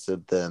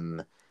contested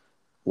than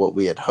what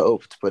we had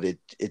hoped. But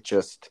it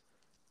just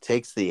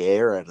takes the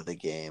air out of the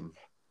game.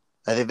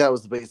 I think that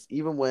was the biggest.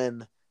 Even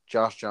when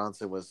Josh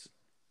Johnson was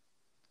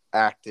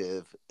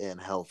active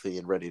and healthy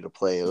and ready to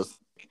play, it was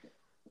like,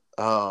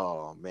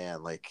 oh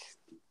man, like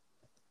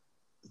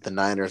the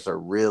Niners are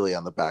really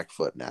on the back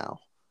foot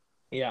now.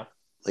 Yeah.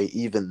 Like,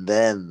 even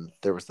then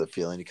there was the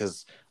feeling,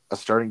 because a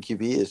starting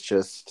QB is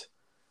just,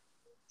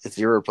 it's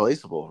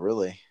irreplaceable,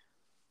 really.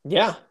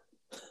 Yeah.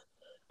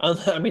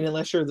 I mean,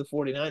 unless you're the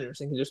 49ers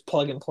and can just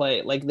plug and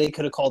play. Like, they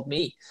could have called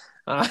me.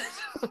 Uh,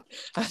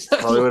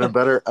 Probably would have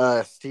been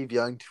better. Steve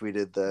Young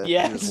tweeted that he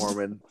was yes.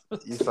 Mormon.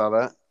 You saw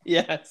that?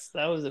 Yes,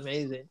 that was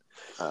amazing.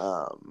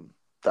 Um,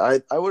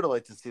 I would have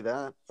liked to see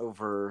that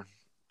over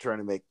trying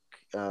to make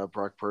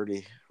Brock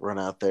Purdy run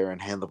out there and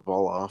hand the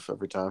ball off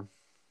every time.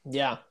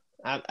 Yeah,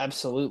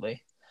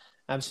 absolutely.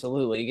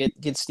 Absolutely.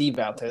 Get Steve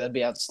out there. That'd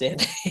be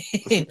outstanding.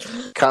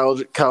 Kyle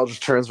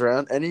just turns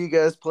around. Any of you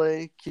guys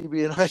play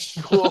QB in high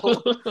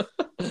school?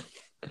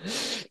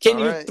 Can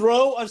All you right.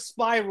 throw a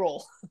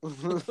spiral?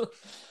 All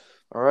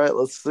right,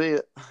 let's see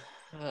it.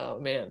 Oh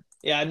man.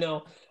 Yeah, I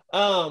know.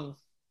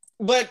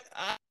 But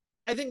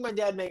I think my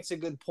dad makes a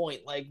good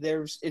point. Like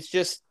it's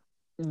just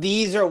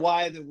these are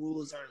why the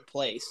rules are in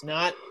place.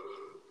 Not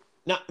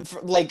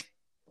for, like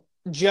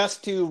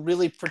just to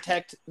really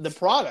protect the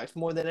product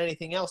more than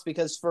anything else,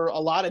 because for a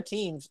lot of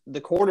teams, the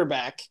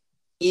quarterback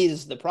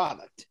is the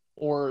product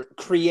or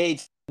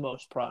creates the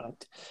most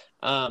product.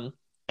 And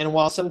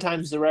while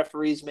sometimes the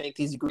referees make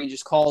these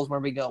egregious calls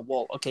where we go,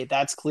 well, okay,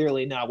 that's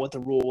clearly not what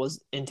the rule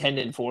was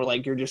intended for.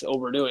 Like, you're just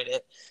overdoing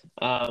it.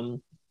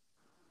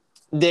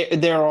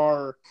 There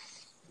are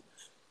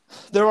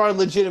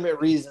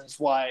legitimate reasons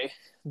why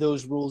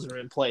those rules are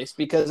in place,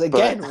 because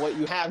again, what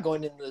you have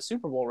going into the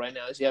Super Bowl right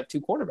now is you have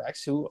two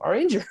quarterbacks who are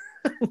injured.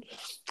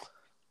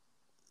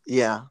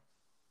 Yeah,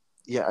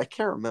 I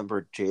can't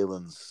remember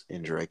Jalen's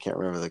injury. I can't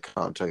remember the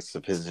context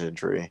of his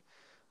injury.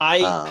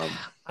 I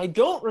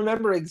don't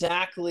remember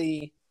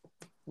exactly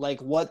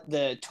like what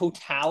the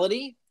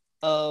totality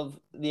of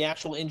the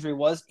actual injury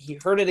was. He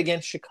hurt it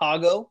against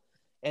Chicago,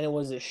 and it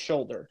was his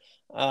shoulder.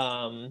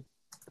 I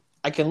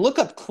can look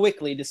up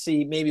quickly to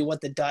see maybe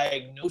what the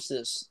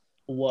diagnosis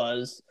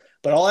was,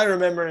 but all I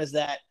remember is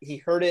that he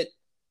hurt it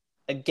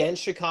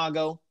against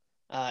Chicago,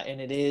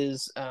 and it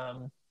is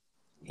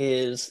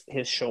his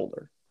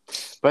shoulder.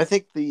 But I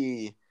think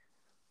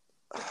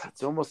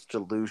it's almost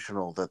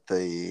delusional that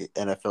the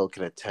NFL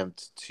can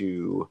attempt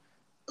to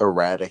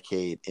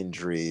eradicate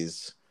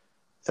injuries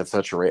at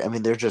such a rate. I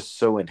mean, they're just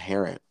so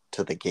inherent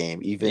to the game,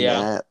 even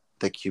at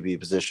the QB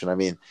position. I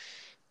mean,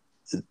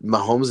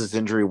 Mahomes'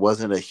 injury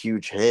wasn't a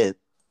huge hit.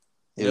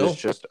 It was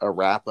just a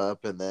wrap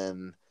up, and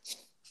then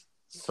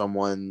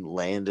someone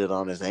landed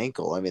on his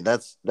ankle. I mean,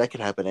 that could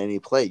happen any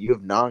play. You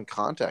have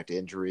non-contact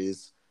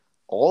injuries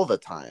all the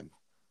time.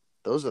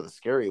 Those are the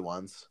scary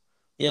ones.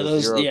 Yeah,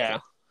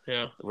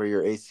 where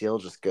your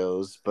ACL just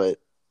goes. But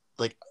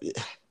like, I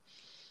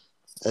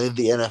think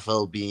the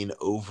NFL being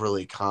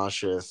overly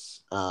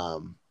cautious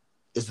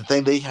is the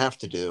thing they have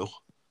to do.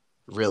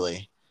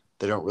 Really,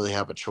 they don't really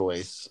have a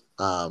choice.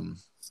 But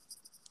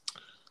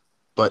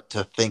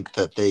to think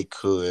that they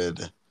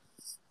could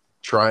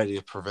try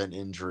to prevent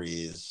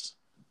injuries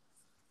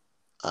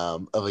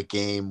of a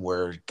game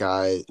where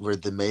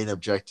the main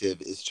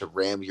objective is to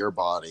ram your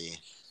body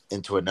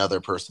into another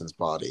person's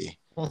body.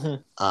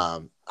 Mm-hmm.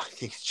 I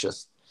think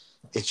it's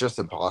just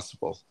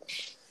impossible.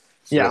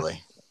 Yeah.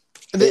 Really.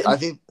 I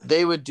think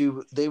they would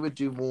do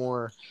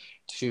more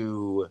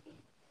to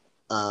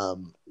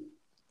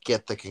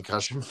get the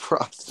concussion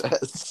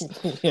process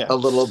a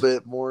little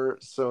bit more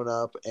sewn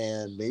up,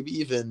 and maybe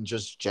even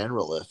just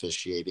general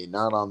officiating,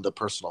 not on the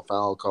personal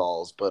foul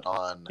calls, but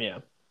on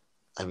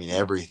I mean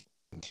everything.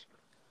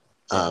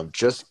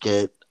 Just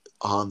get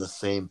on the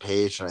same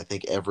page, and I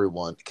think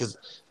everyone, because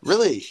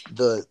really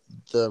the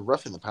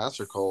roughing the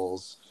passer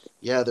calls,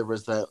 there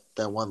was that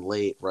one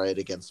late right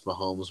against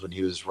Mahomes when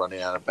he was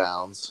running out of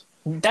bounds.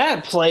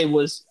 That play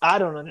was, I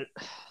don't know.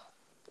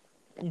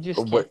 You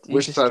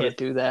just can't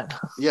do that.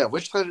 Yeah,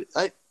 which side?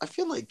 I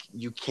feel like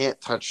you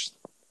can't touch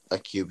a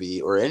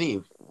QB or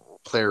any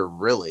player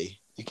really.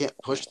 You can't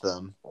push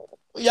them.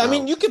 Yeah, I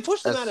mean, you can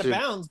push them out of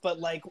bounds, but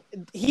like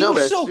he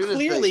was so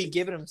clearly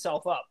giving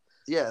himself up.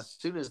 Yeah, as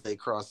soon as they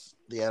cross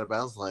the out of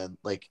bounds line,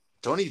 like,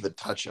 don't even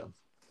touch him.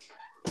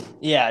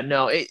 Yeah,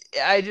 no, I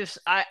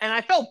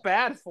felt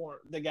bad for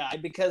the guy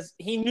because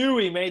he knew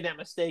he made that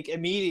mistake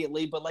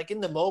immediately, but like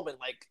in the moment,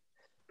 like,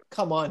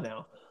 come on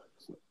now.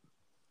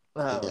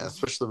 Yeah,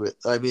 especially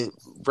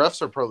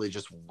refs are probably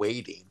just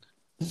waiting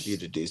for you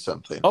to do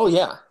something. Oh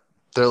yeah,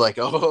 they're like,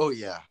 oh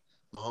yeah,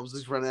 Mahomes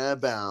is running out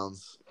of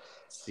bounds.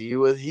 See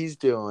what he's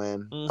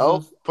doing. Mm-hmm.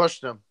 Oh,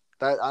 pushed him.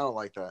 I don't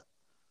like that.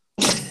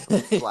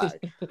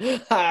 Flag.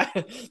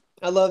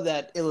 I love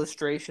that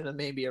illustration of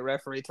maybe a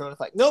referee throwing a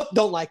flag. Nope,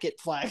 don't like it.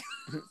 Flag.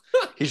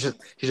 he's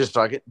just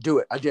talking. Do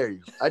it. I dare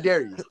you. I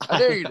dare you. I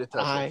dare you to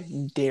touch it. I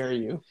dare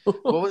you.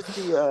 What was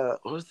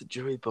the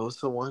Joey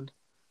Bosa one?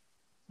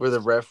 Where the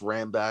ref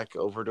ran back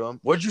over to him.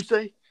 What'd you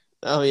say?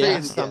 Oh yeah,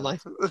 something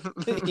like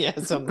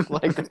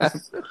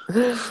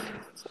that.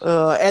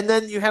 And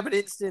then you have an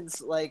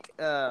instance like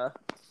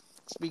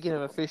speaking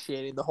of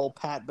officiating, the whole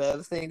Pat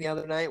Bev thing the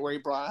other night where he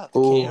brought out the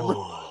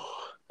camera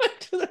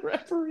to the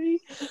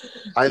referee.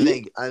 I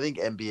think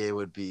NBA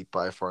would be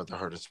by far the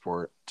hardest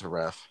sport to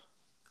ref.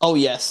 Oh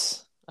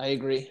yes, I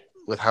agree.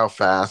 With how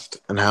fast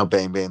and how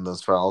bang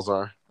those fouls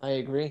are. I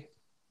agree.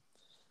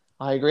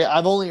 I agree.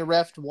 I've only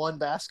refed one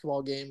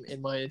basketball game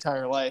in my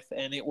entire life,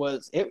 and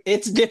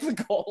it's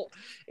difficult.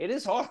 It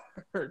is hard.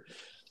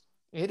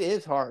 It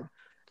is hard.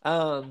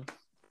 Um,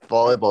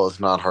 Volleyball is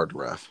not hard to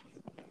ref.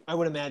 I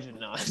would imagine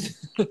not.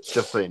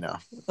 Just so you know.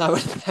 I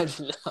would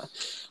imagine not.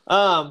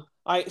 All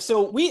right,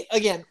 so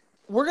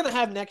we're gonna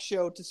have next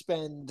show to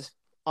spend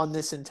on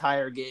this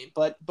entire game,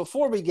 but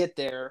before we get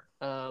there,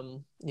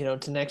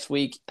 to next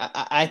week,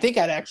 I think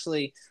I'd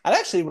actually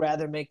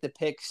rather make the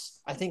picks.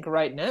 I think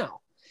right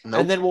now, Nope,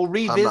 and then we'll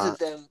revisit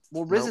them.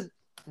 We'll visit.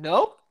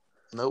 Nope.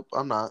 Nope,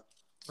 I'm not.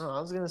 Oh,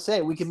 I was gonna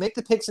say we can make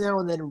the picks now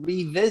and then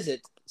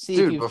revisit. See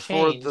Dude, if you've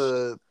before changed.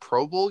 the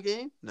Pro Bowl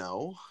game?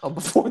 No. Oh,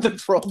 before the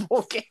Pro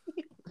Bowl game.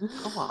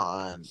 Come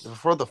on.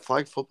 Before the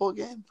flag football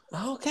game?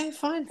 Okay,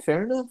 fine,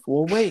 fair enough.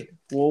 We'll wait.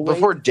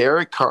 Before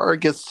Derek Carr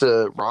gets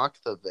to rock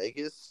the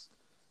Vegas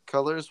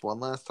colors one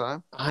last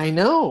time? I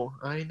know.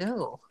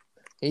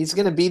 He's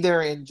gonna be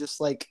there in just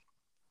like,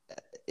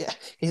 yeah.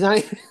 He's not.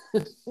 Even,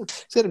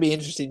 it's gonna be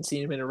interesting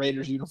seeing him in a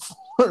Raiders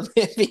uniform.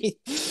 Maybe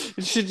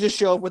he should just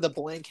show up with a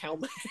blank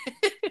helmet.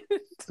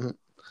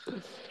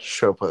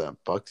 Show up with that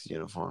Bucks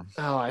uniform.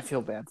 Oh, I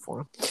feel bad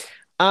for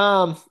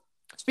him.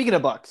 Speaking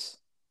of Bucks,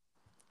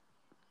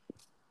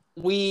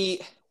 we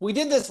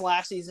did this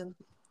last season.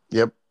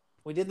 Yep.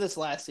 We did this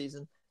last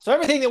season. So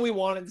everything that we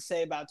wanted to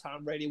say about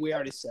Tom Brady, we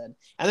already said.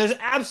 And there's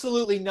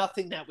absolutely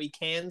nothing that we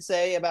can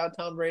say about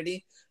Tom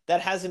Brady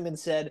that hasn't been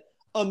said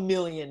a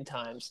million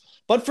times.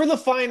 But for the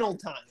final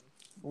time,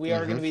 we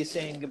are going to be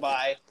saying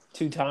goodbye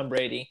to Tom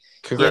Brady.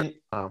 Congrats.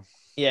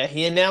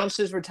 He announced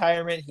his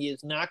retirement. He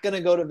is not going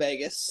to go to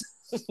Vegas,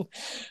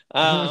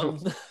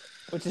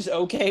 which is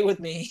okay with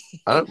me.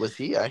 Was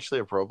he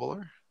actually a Pro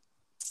Bowler?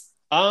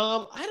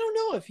 I don't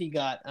know if he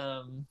got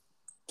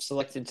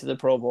selected to the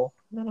Pro Bowl.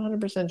 I'm not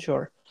 100%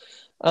 sure.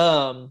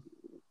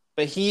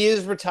 But he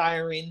is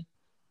retiring,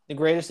 the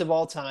greatest of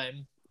all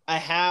time. I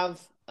have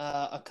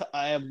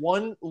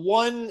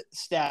one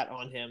stat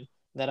on him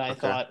that I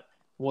thought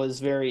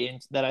was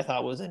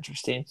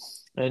interesting,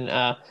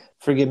 and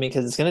forgive me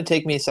because it's going to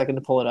take me a second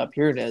to pull it up.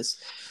 Here it is.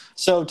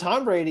 So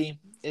Tom Brady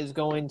is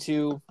going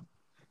to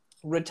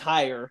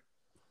retire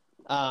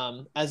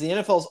as the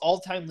NFL's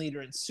all-time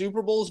leader in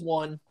Super Bowls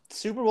won,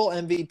 Super Bowl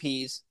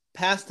MVPs,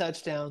 pass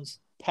touchdowns,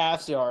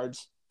 pass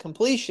yards,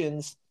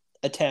 completions,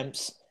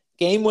 attempts,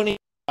 game-winning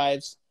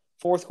drives,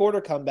 fourth quarter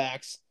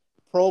comebacks,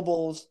 Pro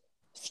Bowls,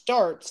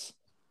 starts,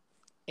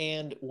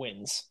 and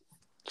wins.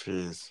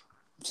 Jeez.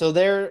 So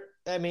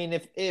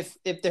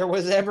if there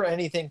was ever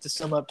anything to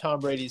sum up Tom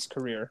Brady's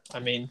career,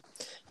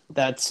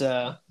 that's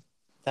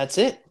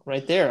it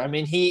right there.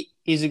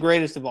 He's the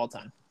greatest of all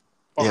time.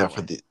 Yeah,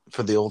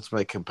 for the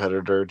ultimate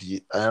competitor,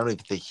 I don't even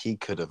think he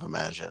could have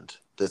imagined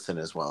this in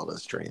his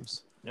wildest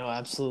dreams. No,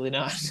 absolutely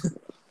not.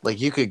 Like,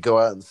 you could go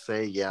out and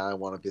say, yeah, I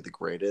want to be the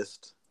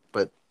greatest,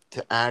 but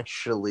to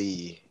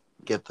actually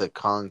get the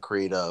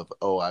concrete of,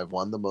 oh, I've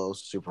won the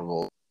most Super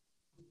Bowl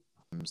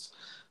games,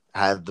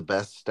 had the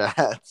best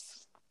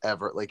stats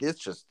ever, like, it's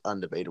just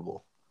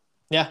undebatable.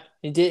 Yeah,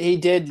 he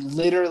did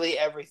literally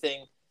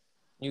everything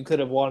you could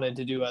have wanted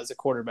to do as a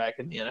quarterback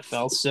in the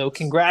NFL. So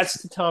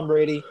congrats to Tom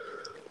Brady.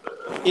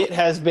 It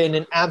has been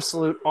an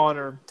absolute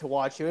honor to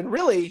watch you. And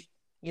really,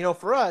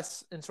 for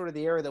us in sort of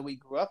the era that we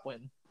grew up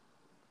in,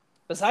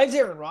 besides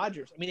Aaron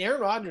Rodgers,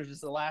 Aaron Rodgers is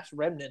the last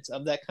remnants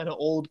of that kind of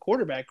old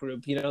quarterback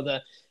group.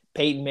 The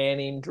Peyton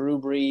Manning, Drew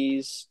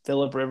Brees,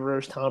 Phillip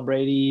Rivers, Tom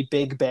Brady,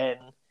 Big Ben,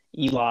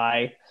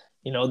 Eli,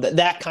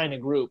 that kind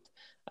of group.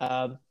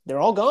 They're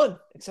all gone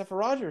except for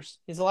Rodgers.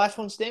 He's the last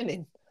one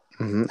standing.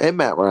 Mm-hmm. And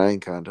Matt Ryan,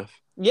 kind of.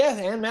 Yeah,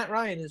 and Matt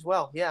Ryan as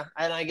well. Yeah,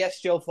 and I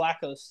guess Joe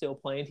Flacco's still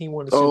playing. He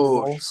won a Super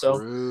Bowl.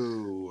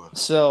 True.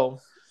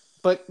 So,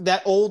 but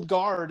that old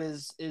guard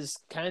is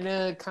kind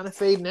of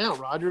fading out.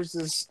 Rodgers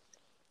is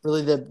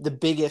really the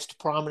biggest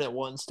prominent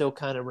one still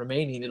kind of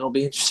remaining. It'll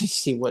be interesting to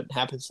see what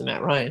happens to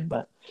Matt Ryan.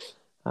 But,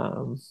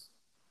 the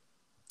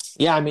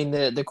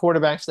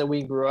quarterbacks that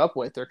we grew up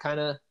with are kind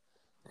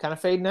of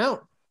fading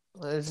out.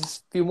 There's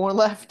just a few more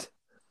left.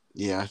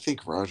 Yeah, I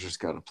think Rodgers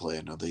got to play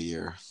another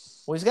year.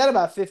 Well, he's got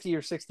about 50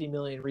 or 60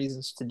 million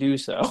reasons to do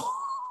so.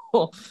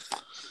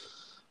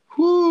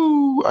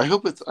 Whoo! I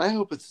hope it's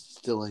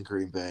still in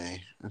Green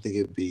Bay. I think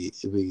it'd be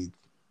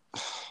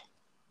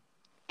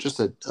just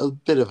a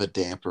bit of a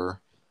damper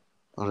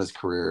on his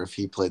career if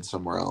he played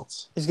somewhere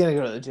else. He's gonna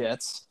go to the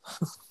Jets.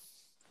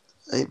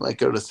 He might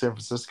go to San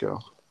Francisco.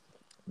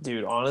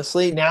 Dude,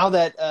 honestly, now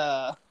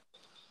that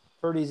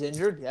Purdy's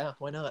injured, yeah,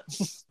 why not?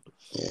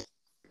 Yeah, it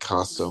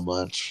costs so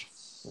much.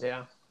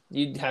 Yeah,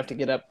 you'd have to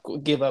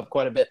give up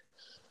quite a bit.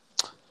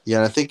 Yeah,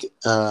 and I think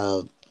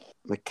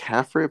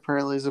McCaffrey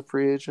apparently is a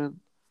free agent.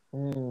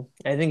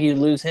 I think you'd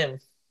lose him.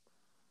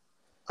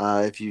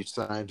 If you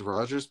signed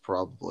Rodgers,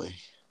 probably.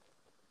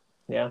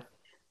 Yeah.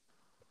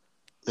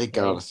 They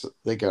got to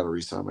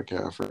re-sign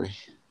McCaffrey.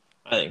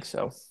 I think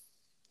so.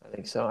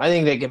 I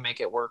think they can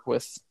make it work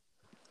with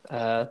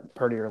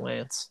Purdy or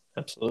Lance.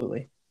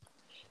 Absolutely.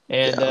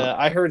 And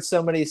I heard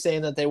somebody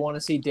saying that they want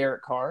to see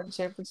Derek Carr in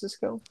San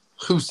Francisco.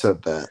 Who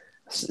said that?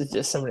 It's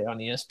just somebody on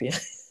ESPN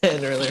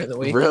earlier in the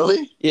week.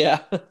 Really?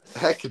 Yeah.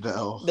 Heck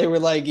no. They were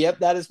like, "Yep,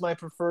 that is my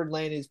preferred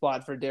landing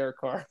spot for Derek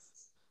Carr."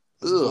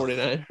 The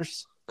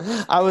 49ers.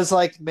 I was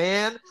like,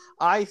 man,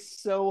 I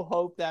so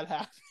hope that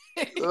happens.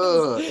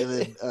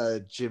 And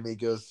then Jimmy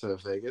goes to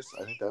Vegas.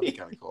 I think that'd be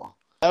kind of cool.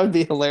 That would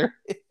be hilarious.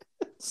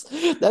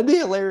 That'd be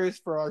hilarious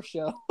for our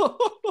show.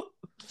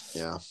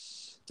 Yeah.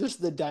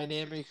 Just the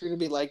dynamic. You're gonna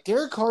be like,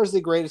 Derek Carr is the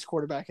greatest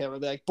quarterback ever.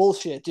 They're like,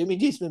 bullshit. Jimmy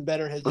G's been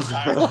better his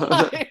entire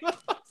life.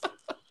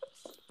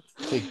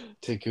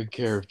 Take good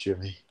care of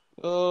Jimmy.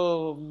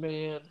 Oh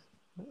man.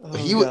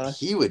 He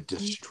would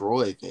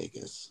destroy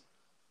Vegas.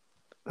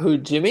 Who,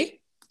 Jimmy?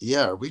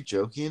 Yeah, are we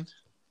joking?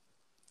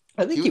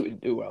 I think he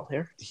would do well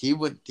here. He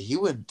wouldn't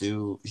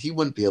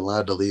be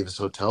allowed to leave his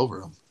hotel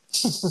room.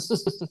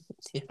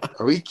 Yeah.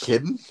 Are we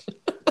kidding?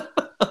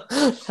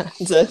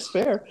 That's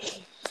fair.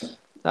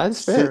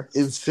 That's fair.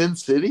 In Sin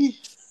City?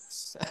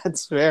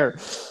 That's fair.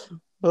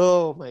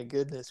 Oh my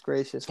goodness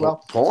gracious.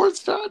 Well, porn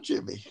star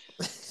Jimmy.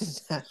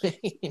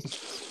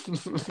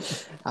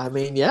 I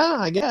mean, yeah,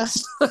 I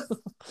guess.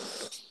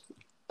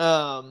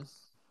 Well,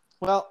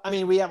 I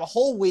mean, we have a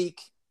whole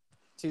week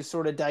to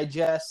sort of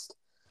digest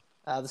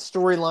the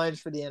storylines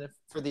for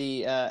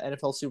the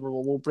NFL Super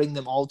Bowl. We'll bring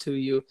them all to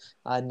you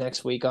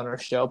next week on our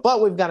show.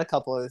 But we've got a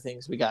couple other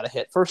things we got to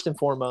hit. First and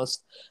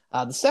foremost,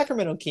 the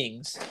Sacramento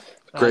Kings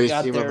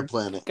greatest team on the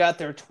planet. Got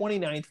their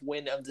 29th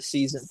win of the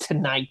season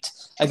tonight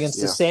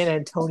against the San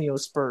Antonio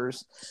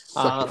Spurs.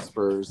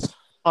 Spurs.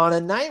 On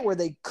a night where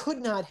they could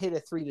not hit a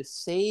three to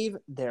save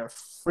their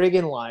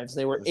friggin' lives.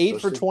 They were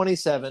 8 for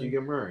 27.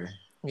 Keegan Murray.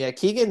 Yeah,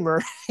 Keegan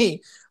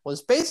Murray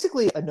was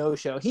basically a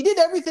no-show. He did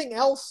everything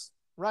else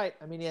right.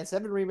 I mean, he had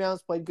 7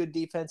 rebounds, played good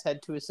defense,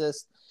 had 2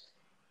 assists.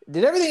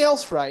 Did everything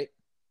else right.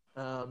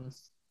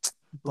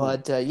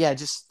 But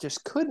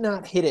just could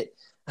not hit it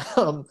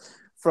from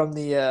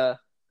the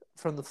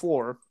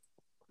floor.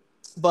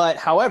 But,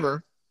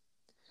 however,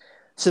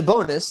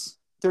 Sabonis,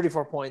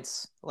 34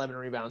 points, 11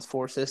 rebounds,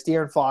 4 assists.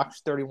 De'Aaron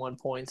Fox, 31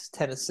 points,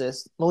 10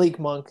 assists. Malik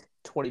Monk,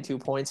 22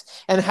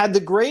 points, and had the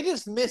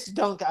greatest missed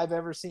dunk I've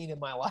ever seen in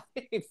my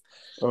life.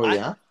 Oh,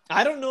 yeah?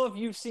 I don't know if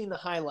you've seen the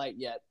highlight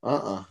yet.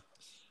 Uh-uh.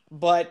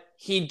 But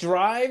he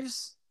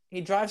drives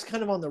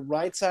kind of on the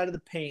right side of the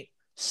paint,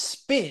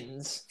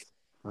 spins,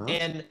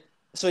 and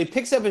so he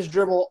picks up his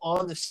dribble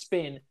on the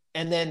spin,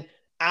 and then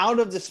out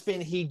of the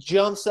spin, he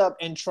jumps up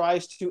and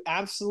tries to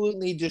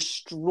absolutely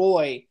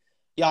destroy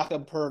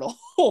Jakob Poeltl.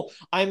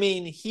 I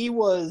mean, he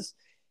was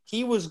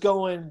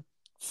going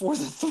for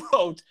the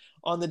throat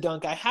on the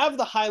dunk. I have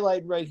the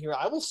highlight right here.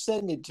 I will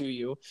send it to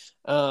you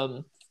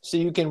so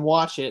you can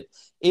watch it.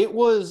 It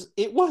was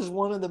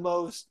one of the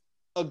most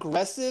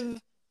aggressive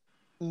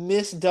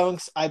missed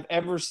dunks I've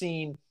ever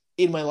seen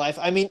in my life.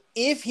 I mean,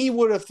 if he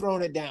would have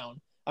thrown it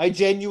down, I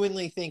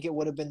genuinely think it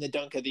would have been the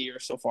dunk of the year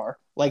so far,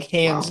 like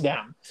hands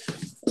down.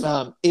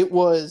 It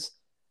was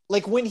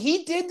like when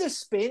he did the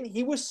spin,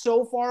 he was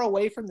so far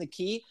away from the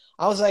key.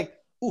 I was like,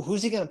 ooh,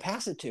 who's he going to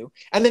pass it to?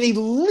 And then he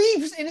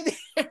leaps into the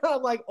air.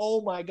 I'm like, oh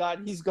my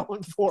God, he's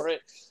going for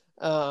it.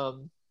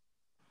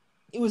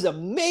 It was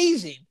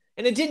amazing.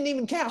 And it didn't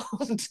even count.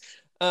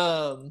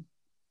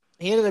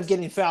 He ended up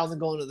getting fouled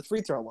and going to the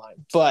free throw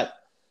line. But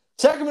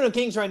Sacramento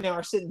Kings right now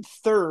are sitting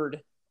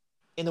third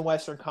in the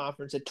Western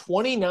Conference at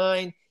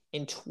 29-21.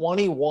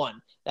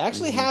 They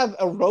actually have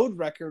a road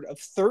record of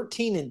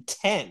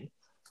 13-10.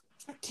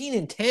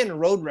 13-10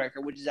 road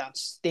record, which is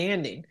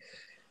outstanding.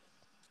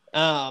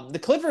 The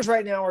Clippers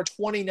right now are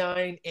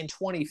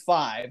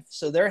 29-25,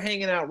 so they're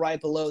hanging out right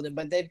below them.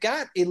 But they've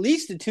got at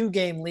least a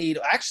 2-game lead,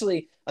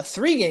 actually a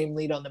 3-game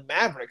lead on the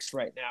Mavericks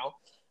right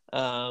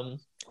now,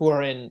 who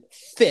are in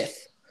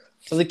 5th.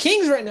 So the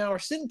Kings right now are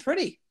sitting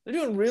pretty. They're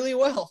doing really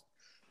well.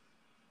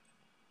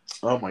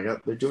 Oh my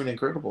God, they're doing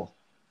incredible.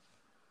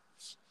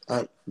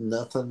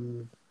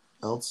 Nothing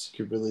else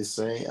could really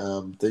say.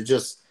 They're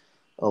just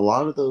a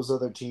lot of those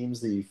other teams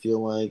that you feel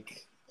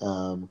like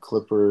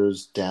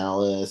Clippers,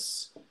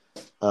 Dallas,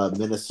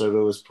 Minnesota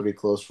was pretty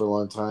close for a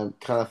long time.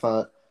 Kind of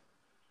thought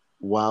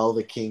while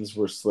the Kings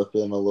were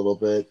slipping a little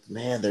bit,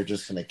 man, they're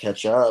just going to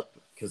catch up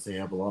because they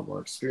have a lot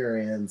more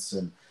experience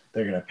and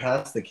they're going to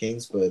pass the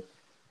Kings. But,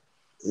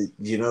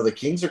 you know, the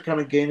Kings are kind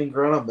of gaining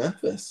ground on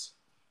Memphis.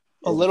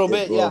 A little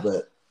bit.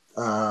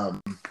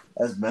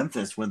 As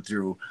Memphis went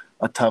through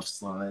a tough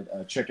slide.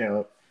 Check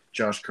out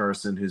Josh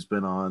Carson, who's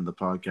been on the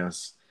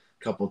podcast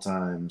a couple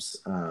times.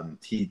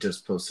 He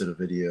just posted a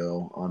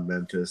video on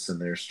Memphis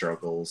and their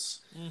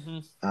struggles.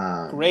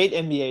 Great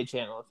NBA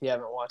channel if you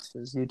haven't watched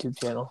his YouTube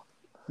channel.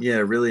 Yeah,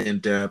 really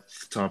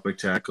in-depth topic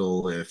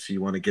tackle if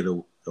you want to get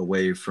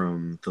away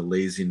from the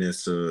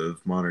laziness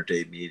of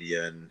modern-day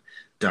media and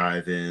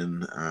dive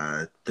in,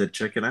 then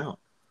check it out.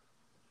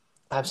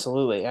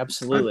 Absolutely.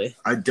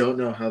 I don't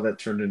know how that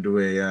turned into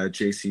a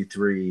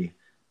JC3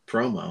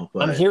 promo,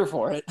 but I'm here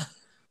for it.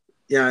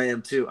 Yeah, I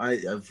am too.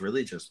 I've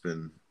really just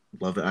been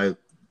loving. I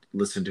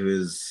listened to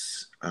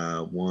his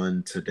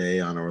one today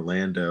on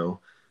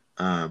Orlando.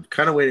 Kind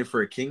of waiting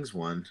for a Kings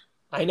one.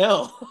 I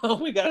know.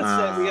 we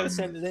gotta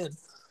send it in.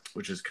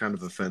 which is kind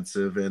of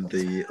offensive, and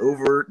the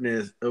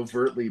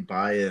overtly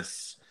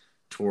bias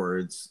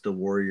towards the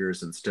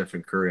Warriors and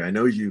Stephen Curry. I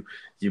know you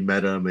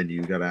met him and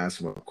you got to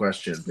ask him a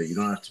question, but you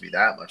don't have to be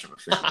that much of a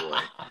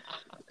fanboy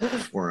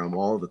for him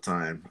all the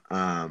time.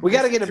 We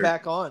got to get him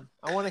back on.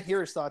 I want to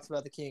hear his thoughts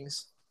about the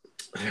Kings.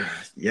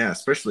 Yeah,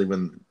 especially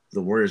when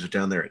the Warriors are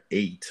down there at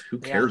 8. Who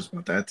cares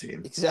about that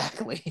team?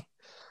 Exactly.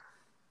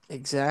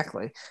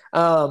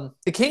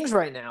 The Kings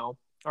right now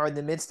are in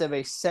the midst of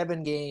a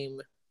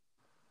 7-game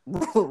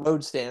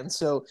road stand.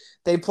 So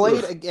they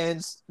played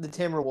against the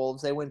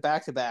Timberwolves. They went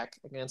back-to-back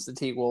against the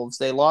T-Wolves.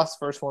 They lost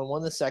the first one,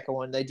 won the second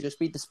one. They just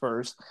beat the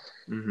Spurs.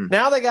 Mm-hmm.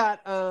 Now they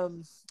got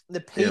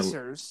the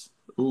Pacers.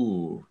 Yeah.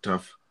 Ooh,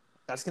 tough.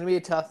 That's going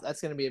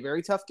to be a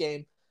very tough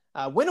game.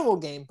 Winnable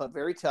game, but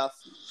very tough.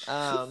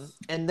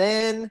 And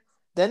then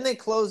they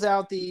close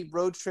out the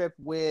road trip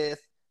with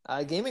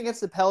a game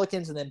against the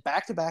Pelicans and then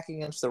back-to-back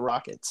against the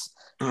Rockets.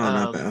 Oh,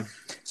 not bad.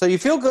 So you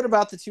feel good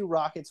about the 2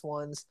 Rockets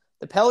ones.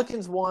 The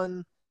Pelicans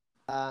one,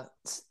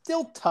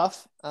 still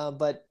tough,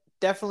 but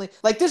definitely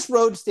like this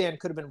road stand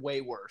could have been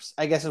way worse,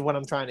 I guess is what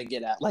I'm trying to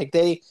get at. Like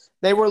they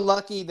were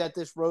lucky that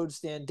this road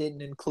stand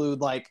didn't include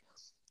like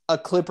a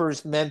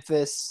Clippers,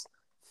 Memphis,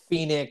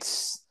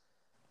 Phoenix,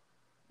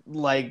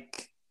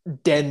 like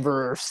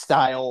Denver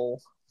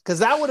style, because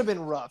that would have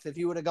been rough if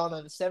you would have gone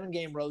on a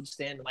 7-game road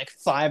stand and like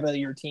 5 of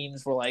your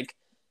teams were like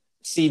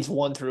seeds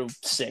 1 through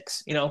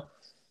 6, you know?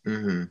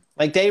 Mm-hmm.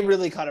 Like they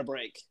really caught a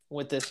break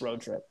with this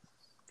road trip.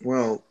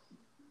 Well,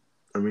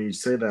 I mean, you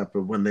say that,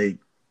 but when they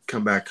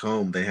come back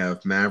home, they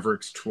have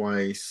Mavericks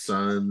twice,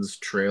 Suns,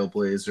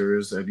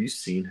 Trailblazers. Have you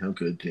seen how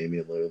good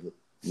Damian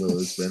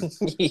Lillard's been?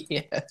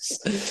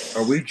 Yes.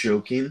 Are we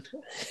joking?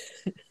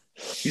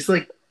 He's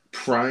like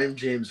prime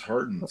James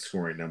Harden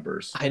scoring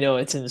numbers. I know,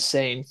 it's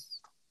insane.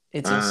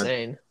 It's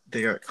insane.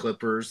 They got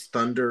Clippers,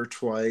 Thunder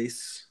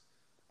twice.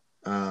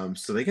 So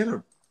they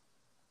got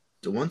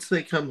once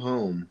they come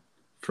home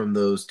from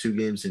those 2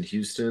 games in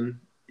Houston,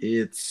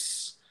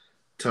 it's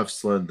tough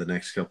sled the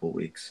next couple of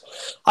weeks.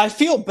 I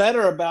feel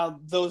better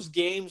about those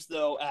games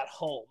though at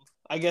home,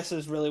 I guess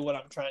is really what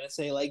I'm trying to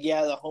say. Like,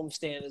 yeah, the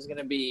homestand is going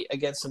to be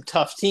against some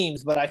tough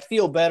teams, but I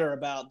feel better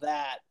about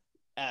that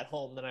at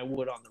home than I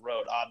would on the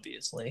road,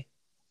 obviously.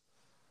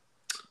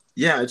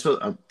 Yeah,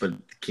 but the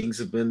Kings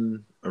have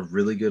been a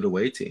really good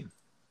away team.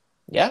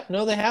 Yeah,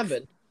 no, they have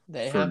been.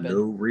 For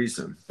no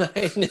reason.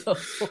 I know.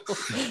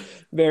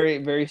 Very,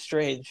 very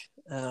strange.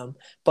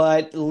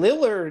 But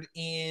Lillard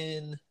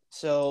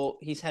so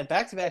he's had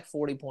back-to-back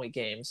 40-point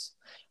games.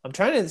 I'm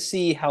trying to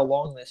see how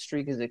long this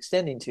streak is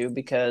extending to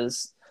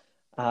because,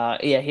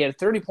 he had a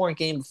 30-point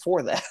game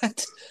before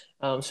that.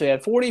 So he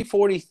had 40,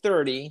 40,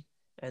 30,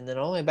 and then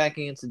all the way back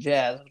against the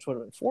Jazz, which would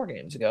have been 4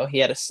 games ago, he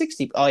had a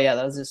 60. Oh, yeah,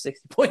 that was his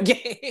 60-point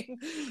game.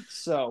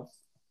 So,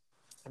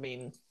 I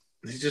mean.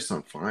 He's just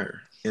on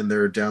fire. And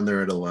they're down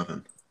there at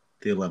 11,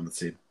 the 11th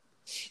seed.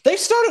 They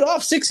started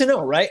off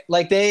 6-0, right?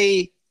 Like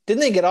didn't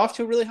they get off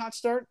to a really hot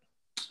start?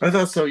 I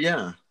thought so,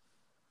 yeah.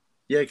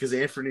 Yeah, because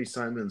Anthony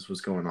Simons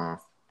was going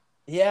off.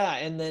 Yeah,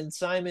 and then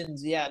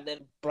Simons, and then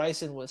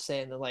Bryson was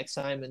saying that like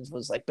Simons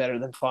was like better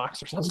than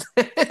Fox or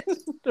something,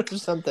 or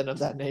something of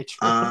that nature.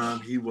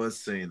 He was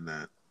saying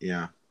that,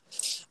 yeah.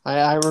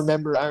 I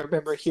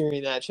remember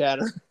hearing that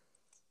chatter.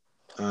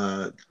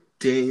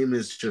 Dame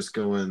is just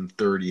going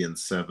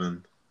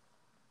 30-7.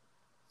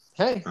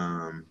 Hey,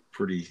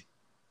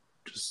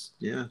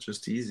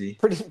 just easy.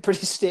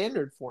 Pretty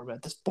standard for him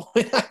at this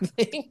point, I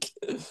think.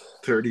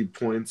 30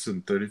 points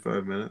in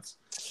 35 minutes.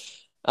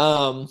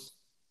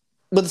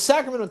 But the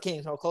Sacramento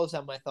Kings, I'll close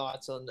out my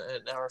thoughts on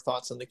our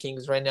thoughts on the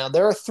Kings right now.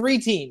 There are 3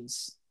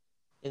 teams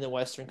in the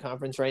Western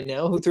Conference right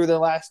now who through their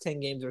last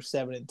 10 games are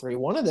 7-3.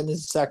 One of them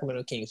is the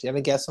Sacramento Kings. You have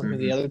a guess on who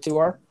the other 2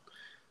 are?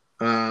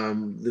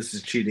 This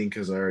is cheating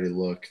because I already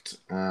looked.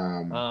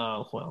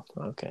 Oh, well,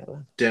 okay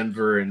then.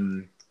 Denver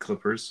and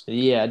Clippers.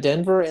 Yeah,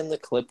 Denver and the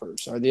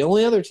Clippers are the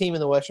only other team in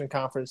the Western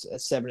Conference at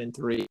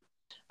 7-3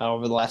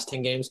 over the last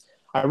 10 games.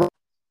 I wrote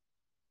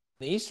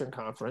in the Eastern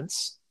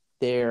Conference,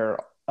 there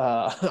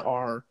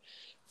are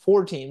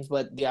 4 teams,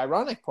 but the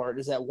ironic part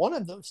is that one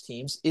of those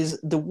teams is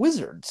the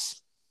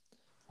Wizards,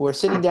 who are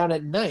sitting down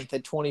at 9th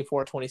at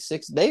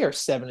 24-26. They are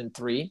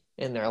 7-3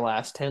 in their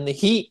last 10. The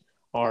Heat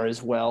are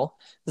as well.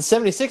 The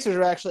 76ers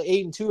are actually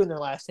 8-2 in their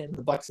last 10.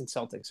 The Bucks and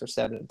Celtics are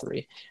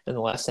 7-3 in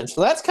the last 10.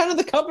 So that's kind of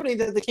the company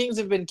that the Kings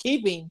have been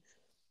keeping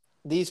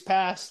these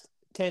past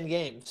 10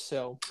 games.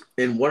 So,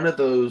 and one of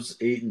those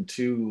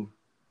 8-2,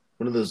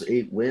 one of those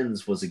 8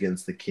 wins was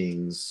against the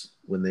Kings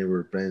when they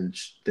were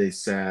benched. They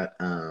sat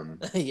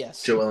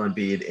yes, Joel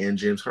Embiid and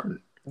James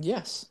Harden.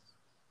 Yes.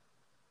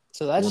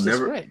 So that's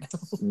great.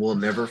 We'll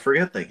never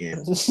forget that game.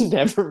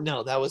 Never.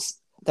 No, that was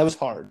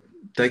hard.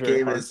 That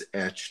game is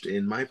etched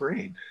in my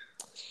brain.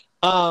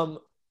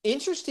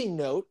 Interesting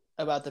note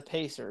about the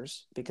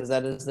Pacers, because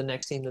that is the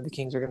next team that the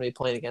Kings are going to be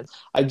playing against.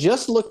 I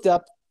just looked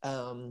up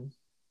who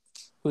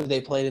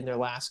they played in their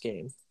last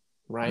game,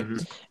 right?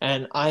 Mm-hmm.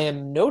 And I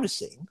am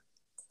noticing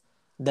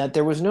that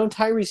there was no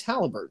Tyrese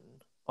Halliburton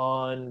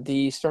on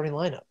the starting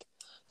lineup.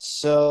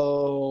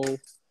 So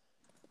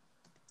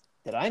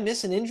did I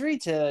miss an injury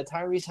to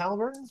Tyrese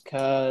Halliburton?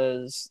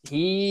 Because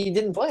he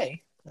didn't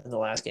play in the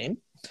last game.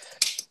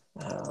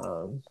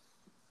 Was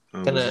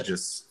Gonna he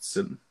just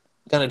sitting?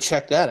 gonna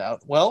check that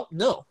out. Well,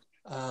 no.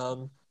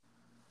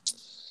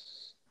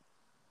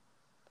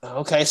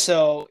 Okay,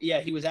 so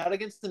yeah, he was out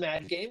against the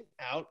Mad game,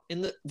 out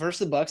in the versus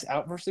the Bucks,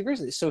 out versus the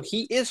Grizzlies. So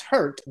he is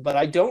hurt, but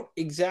I don't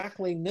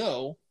exactly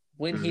know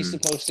when he's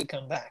supposed to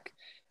come back.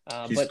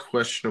 He's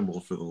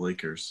questionable for the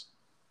Lakers.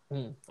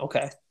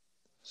 Okay.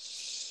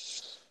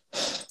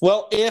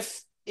 Well,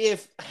 if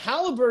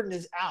Halliburton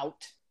is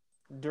out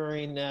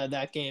during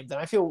that game, then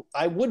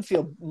I would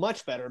feel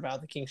much better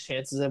about the Kings'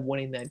 chances of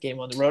winning that game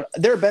on the road.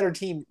 They're a better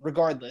team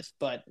regardless,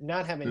 but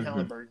not having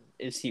Halliburton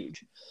is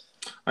huge.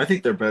 I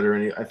think they're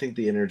better. I think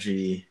the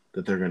energy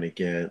that they're going to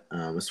get,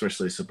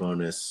 especially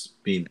Sabonis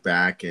being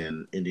back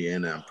in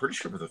Indiana, I'm pretty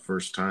sure for the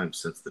first time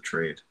since the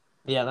trade.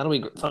 Yeah, that'll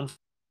be fun.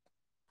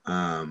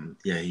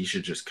 Yeah, he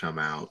should just come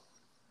out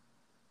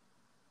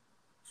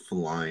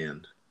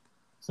flying.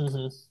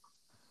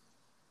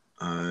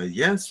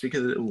 Yes,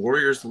 because the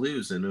Warriors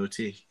lose in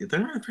OT. They're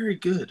not very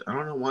good. I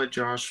don't know why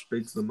Josh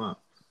bigs them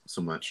up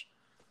so much.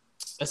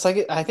 It's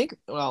like I think.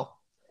 Well,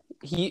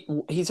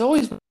 he's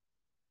always been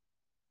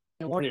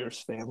a Warriors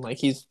fan. Like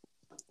he's.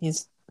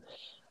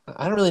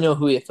 I don't really know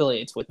who he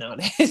affiliates with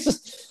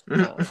nowadays.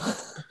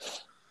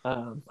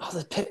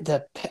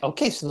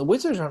 Okay, so the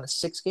Wizards are on a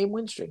 6-game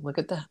win streak. Look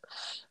at that.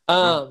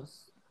 All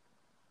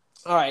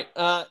right.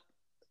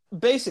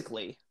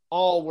 Basically,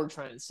 all we're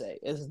trying to say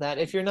is that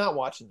if you're not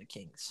watching the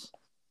Kings,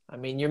 I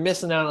mean, you're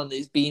missing out on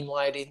these beam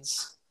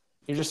lightings.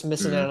 You're just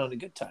missing out on a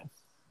good time.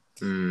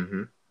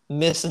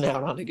 Missing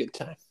out on a good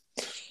time.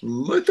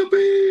 Light the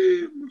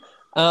beam.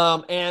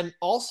 And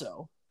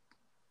also,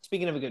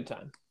 speaking of a good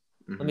time,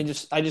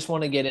 I just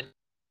want to get in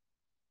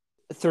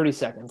 30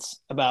 seconds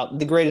about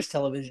the greatest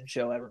television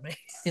show ever made.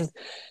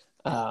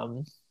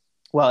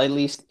 Well, at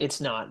least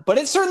it's not, but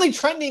it's certainly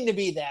trending to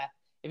be that.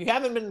 If you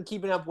haven't been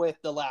keeping up with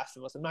The Last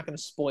of Us, I'm not going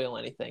to spoil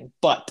anything,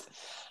 but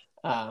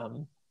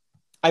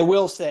I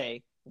will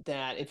say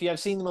that if you have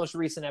seen the most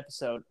recent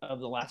episode of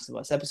The Last of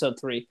Us, episode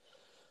 3,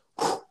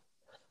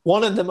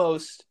 one of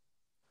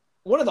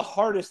the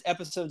hardest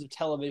episodes of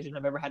television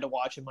I've ever had to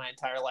watch in my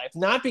entire life.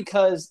 Not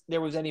because there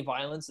was any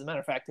violence. As a matter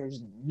of fact,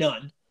 there's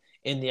none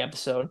in the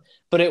episode,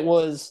 but it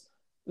was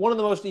one of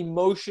the most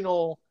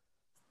emotional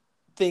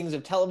things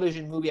of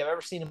television movie I've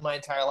ever seen in my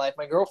entire life.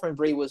 My girlfriend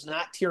Brie was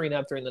not tearing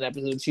up during that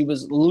episode. She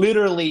was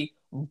literally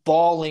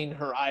bawling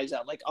her eyes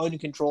out, like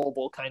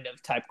uncontrollable kind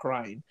of type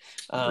crying.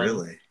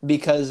 Really?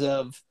 Because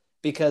of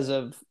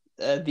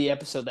the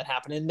episode that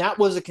happened. And that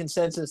was a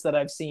consensus that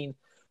I've seen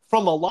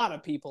from a lot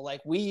of people.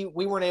 Like we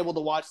weren't able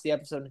to watch the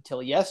episode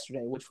until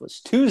yesterday, which was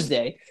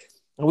Tuesday.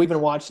 And we've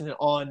been watching it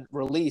on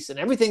release. And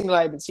everything that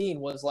I've been seeing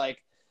was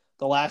like,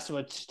 The Last of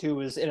Us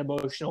 2 is an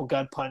emotional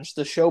gut punch.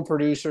 The show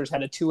producers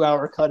had a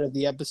 2-hour cut of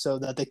the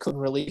episode that they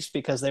couldn't release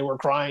because they were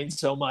crying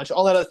so much.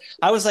 All that.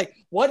 I was like,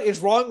 what is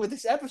wrong with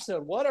this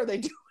episode? What are they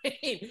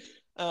doing?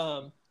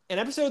 And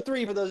episode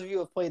 3, for those of you who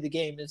have played the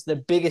game, is the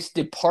biggest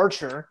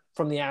departure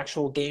from the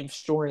actual game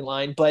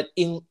storyline, but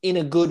in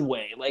a good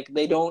way. Like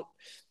they don't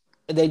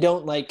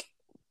like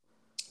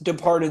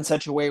depart in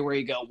such a way where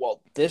you go,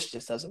 well, this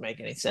just doesn't make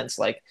any sense.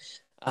 Like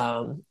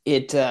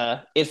it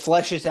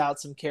fleshes out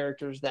some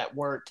characters that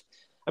were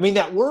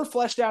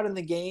fleshed out in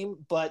the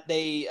game, but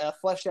they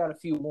fleshed out a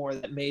few more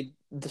that made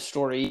the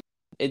story.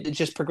 It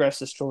just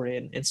progressed the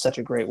story in such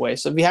a great way.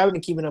 So if you haven't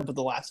been keeping up with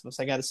The Last of Us,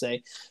 I got to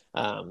say,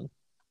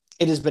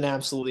 it has been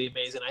absolutely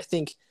amazing. I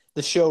think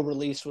the show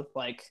released with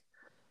like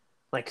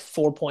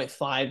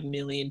 4.5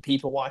 million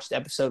people watched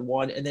episode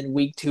 1, and then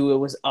week 2 it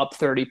was up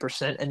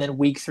 30%, and then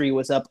week 3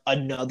 was up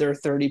another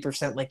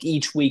 30%. Like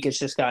each week it's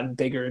just gotten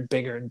bigger and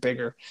bigger and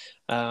bigger.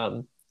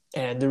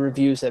 And the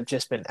reviews have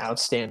just been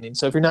outstanding.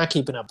 So if you're not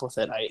keeping up with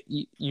it,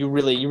 you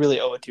really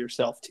owe it to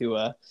yourself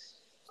to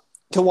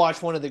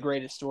watch one of the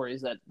greatest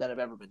stories that have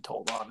ever been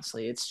told.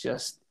 Honestly,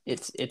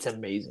 it's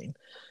amazing.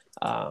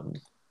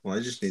 Well, I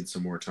just need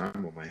some more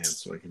time on my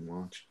hands so I can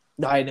watch.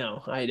 I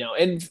know.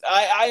 And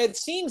I had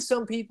seen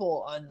some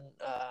people on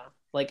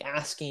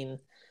asking,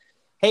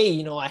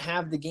 hey, I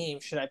have the game.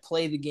 Should I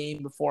play the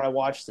game before I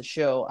watch the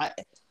show?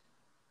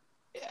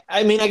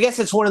 I mean, I guess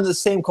it's one of the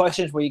same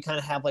questions where you kind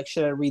of have like,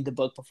 should I read the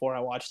book before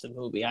I watch the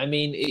movie? I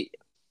mean,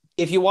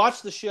 if you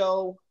watch the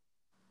show,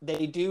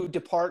 they do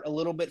depart a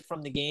little bit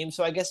from the game.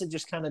 So I guess it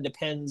just kind of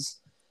depends.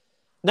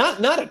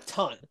 Not a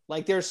ton.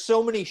 Like there's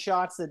so many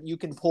shots that you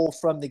can pull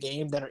from the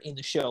game that are in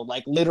the show,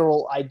 like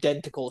literal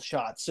identical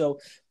shots. So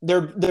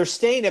they're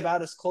staying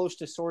about as close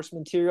to source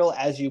material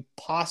as you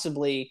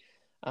possibly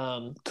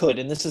could.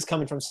 And this is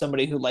coming from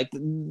somebody who like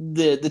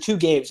the 2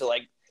 games are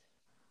like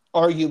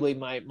arguably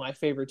my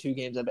favorite 2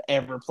 games I've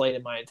ever played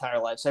in my entire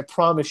life. So I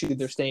promise you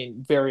they're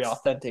staying very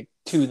authentic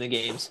to the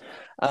games.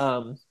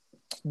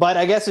 But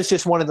I guess it's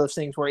just one of those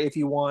things where if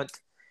you want,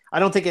 I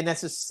don't think it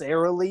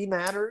necessarily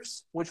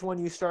matters which one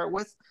you start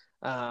with.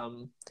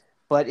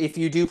 But if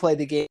you do play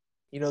the game,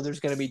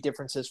 there's going to be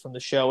differences from the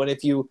show. And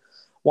if you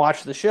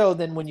watch the show,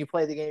 then when you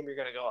play the game, you're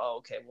gonna go, oh,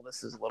 okay, well,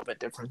 this is a little bit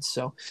different.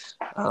 So,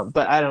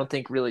 but I don't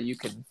think really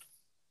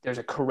there's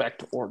a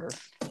correct order.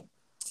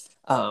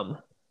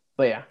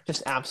 But yeah,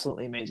 just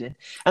absolutely amazing.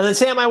 And then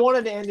Sam, I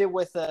wanted to end it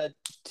with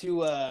two.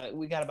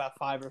 We got about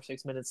 5 or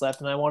 6 minutes left,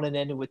 and I wanted to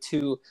end it with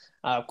two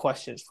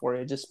questions for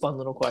you, just fun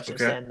little questions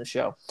to end the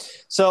show.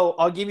 So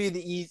I'll give you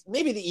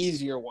maybe the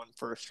easier one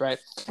first, right?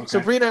 Okay. So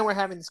Bree and I were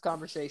having this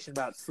conversation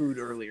about food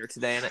earlier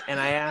today, and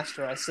I asked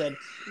her. I said,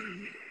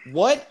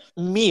 "What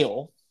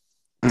meal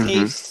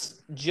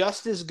tastes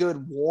just as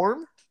good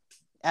warm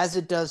as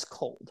it does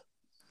cold?"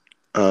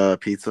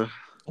 Pizza.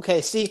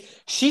 Okay. See,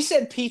 she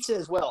said pizza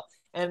as well.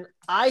 And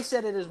I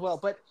said it as well,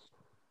 but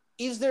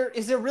is there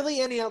really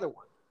any other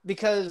one?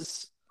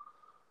 Because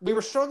we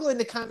were struggling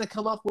to kind of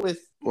come up with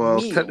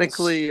meals.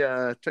 technically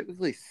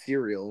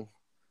cereal,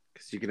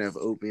 because you can have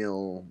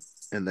oatmeal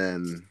and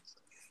then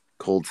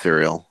cold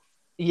cereal.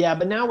 Yeah,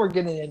 but now we're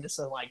getting into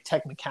some like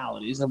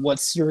technicalities of what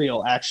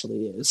cereal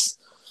actually is.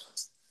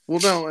 Well,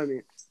 no, I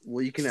mean,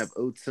 you can have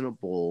oats in a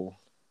bowl,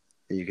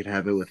 and you can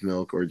have it with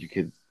milk, or you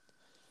could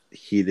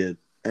heat it.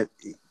 I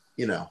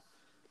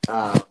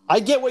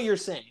get what you're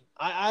saying.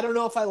 I don't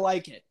know if I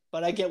like it,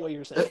 but I get what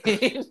you're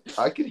saying.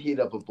 I could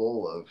heat up a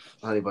bowl of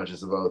Honey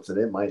Bunches of Oats, and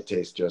it might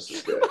taste just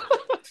as good.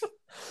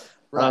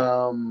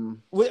 Right.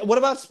 What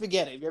about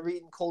spaghetti? Have you ever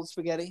eaten cold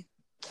spaghetti?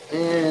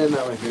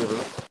 Not my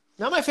favorite.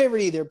 Not my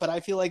favorite either, but I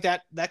feel like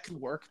that could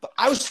work. But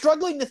I was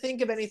struggling to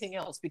think of anything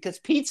else because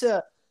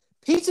pizza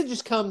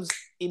just comes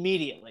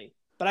immediately.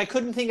 But I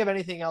couldn't think of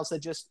anything else that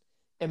just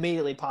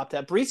immediately popped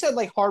up. Bree said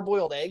like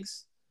hard-boiled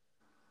eggs,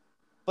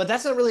 but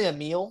that's not really a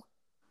meal.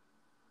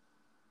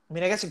 I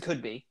mean, I guess it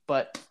could be,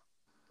 but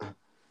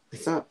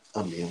it's not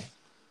a meal.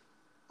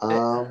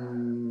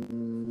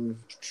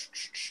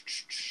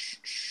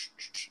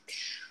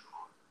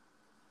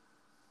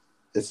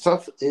 It's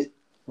tough.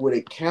 Would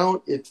it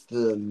count if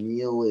the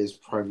meal is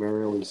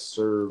primarily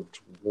served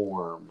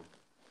warm,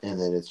 and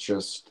then it's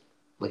just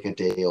like a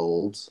day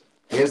old?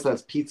 I guess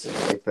that's pizza.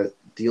 Like that,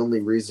 the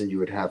only reason you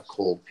would have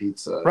cold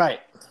pizza, right?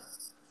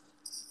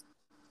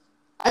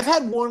 I've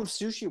had warm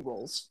sushi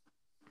rolls.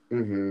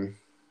 Mm-hmm.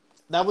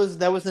 That was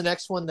the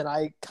next one that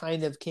I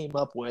kind of came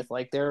up with.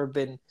 Like there have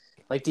been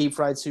like deep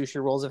fried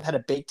sushi rolls. I've had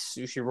a baked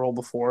sushi roll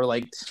before.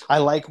 Like I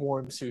like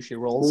warm sushi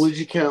rolls. Well, would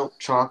you count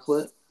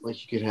chocolate?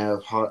 Like you could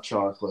have hot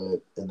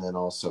chocolate and then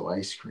also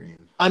ice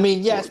cream. I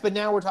mean, yes, but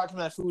now we're talking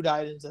about food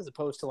items as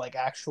opposed to like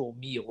actual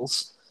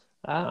meals.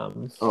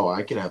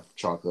 I could have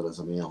chocolate as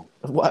a meal.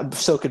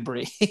 So could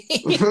Brie.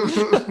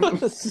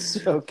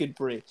 So could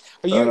Brie.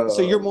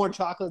 So you're more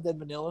chocolate than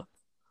vanilla?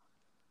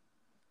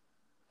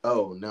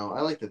 Oh, no.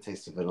 I like the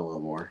taste of vanilla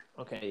more.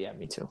 Okay, yeah,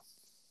 me too.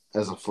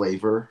 As a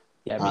flavor.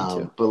 Yeah, me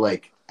too. But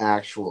like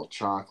actual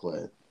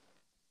chocolate.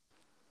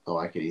 Oh,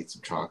 I could eat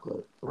some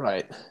chocolate.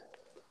 Right.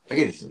 I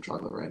could eat some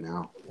chocolate right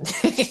now.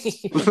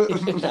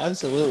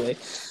 Absolutely.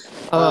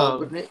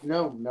 But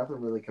no, nothing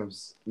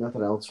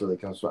else really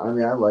comes. I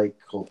mean, I like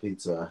cold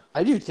pizza.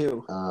 I do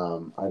too.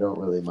 I don't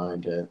really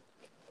mind it.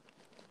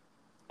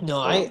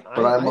 No,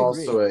 but I'm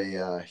also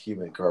a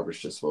human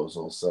garbage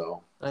disposal,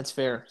 so. That's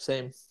fair.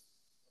 Same.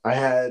 I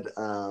had,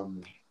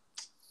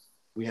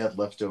 we had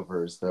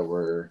leftovers that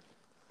were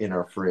in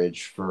our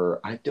fridge for,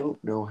 I don't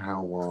know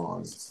how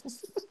long,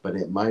 but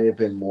it might have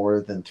been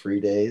more than 3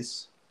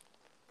 days.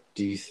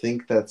 Do you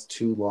think that's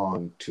too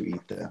long to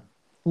eat them?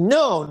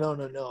 No.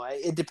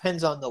 It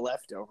depends on the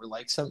leftover.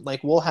 Like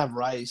we'll have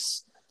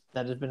rice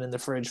that has been in the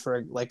fridge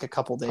for like a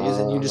couple days,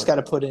 and you just got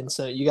to put in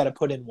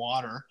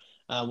water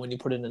when you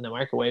put it in the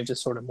microwave,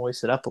 just sort of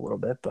moist it up a little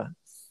bit, but.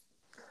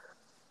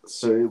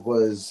 So it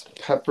was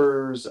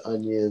peppers,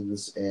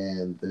 onions,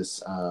 and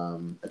this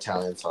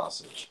Italian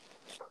sausage.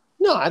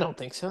 No, I don't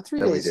think so. 3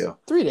 days. We do.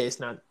 3 days,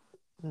 not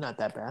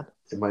that bad.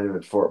 It might have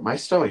been 4. My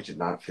stomach did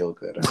not feel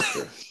good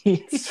after,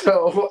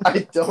 so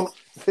I don't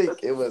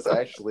think it was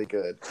actually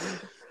good.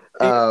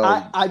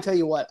 I tell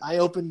you what, I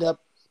opened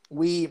up.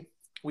 We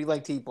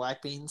like to eat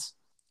black beans,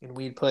 and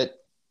we'd put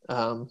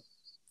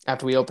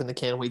after we opened the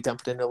can, we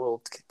dumped it in a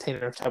little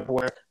container of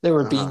Tupperware. There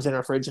were beans in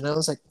our fridge, and I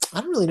was like,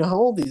 I don't really know how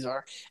old these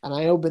are. And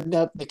I opened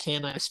up the can,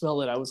 and I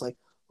smelled it. I was like,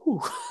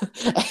 ooh.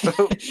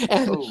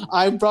 And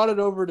I brought it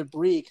over to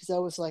Bree because I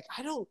was like,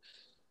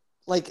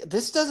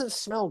 this doesn't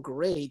smell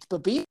great,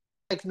 but beans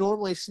like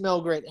normally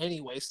smell great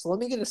anyway. So let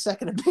me get a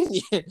second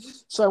opinion.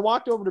 So I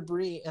walked over to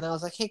Bree, and I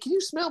was like, hey, can you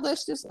smell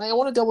this? I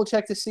want to double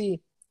check to see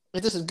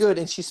if this is good.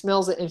 And she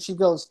smells it, and she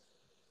goes,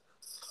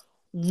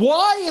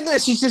 why? And then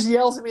she just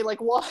yells at me like,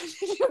 why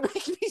did you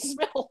make me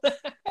smell that?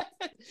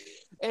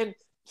 And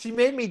she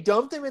made me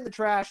dump them in the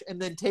trash and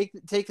then take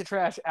the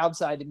trash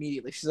outside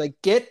immediately. She's like,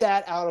 get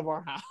that out of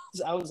our house.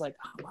 I was like,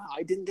 oh, wow,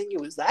 I didn't think it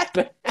was that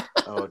bad.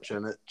 Oh,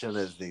 Jenna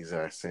is the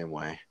exact same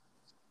way.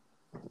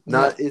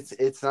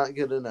 It's not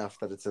good enough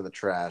that it's in the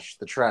trash.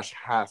 The trash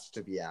has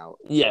to be out.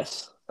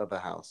 Yes. Of the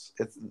house.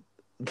 It's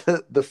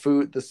the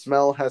food, the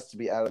smell has to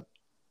be out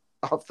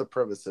off the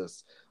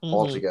premises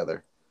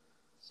altogether.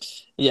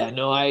 Yeah,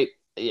 no,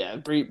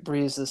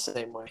 Bree is the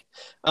same way.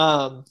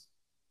 All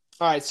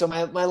right, so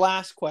my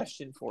last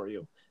question for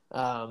you.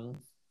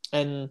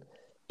 And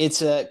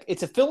it's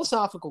a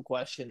philosophical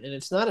question, and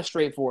it's not a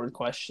straightforward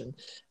question.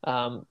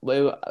 It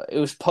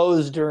was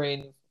posed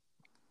during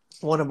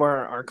one of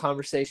our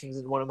conversations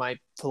in one of my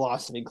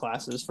philosophy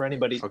classes. For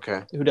anybody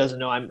who doesn't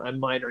know, I'm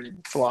minored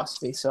in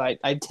philosophy, so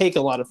I take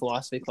a lot of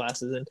philosophy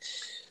classes.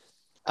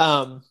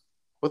 And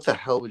what the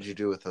hell would you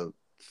do with a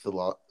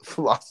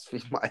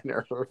philosophy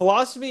minor?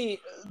 Philosophy.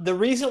 The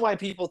reason why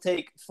people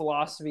take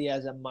philosophy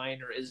as a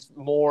minor is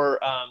more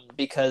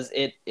because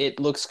it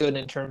looks good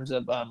in terms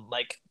of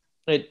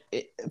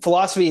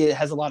philosophy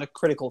has a lot of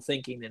critical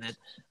thinking in it.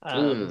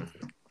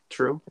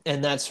 True.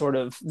 And that's sort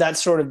of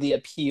the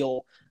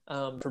appeal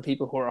for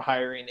people who are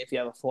hiring. If you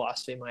have a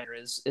philosophy minor,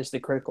 is the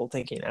critical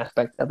thinking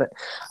aspect of it.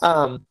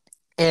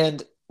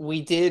 And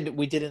we did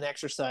an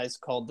exercise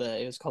called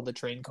the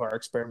train car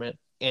experiment.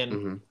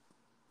 And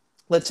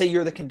let's say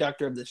you're the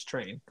conductor of this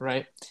train,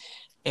 right?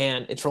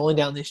 And it's rolling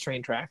down these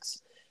train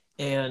tracks,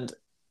 and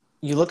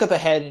you look up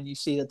ahead and you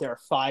see that there are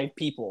 5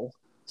 people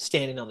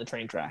standing on the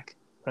train track,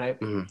 right?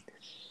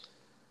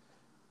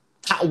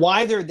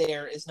 Why they're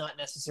there is not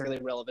necessarily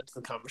relevant to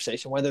the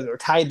conversation. Whether they're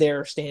tied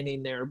there or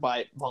standing there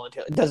by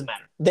voluntarily, it doesn't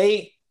matter.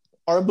 They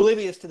are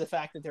oblivious to the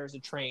fact that there's a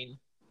train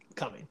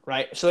coming,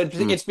 right? So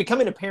it's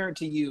becoming apparent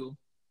to you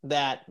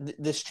that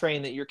this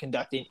train that you're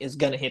conducting is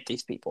going to hit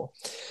these people.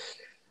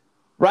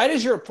 Right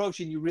as you're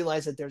approaching, you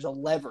realize that there's a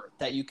lever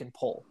that you can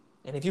pull.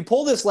 And if you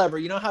pull this lever,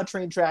 you know how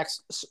train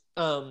tracks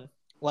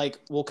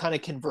will kind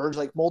of converge,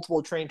 like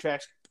multiple train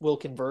tracks will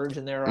converge,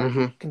 and there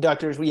are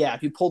conductors. Well, yeah,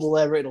 if you pull the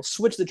lever, it'll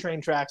switch the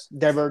train tracks,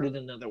 divert it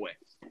another way.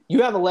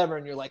 You have a lever,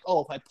 and you're like,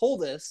 oh, if I pull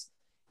this,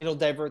 it'll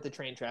divert the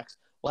train tracks.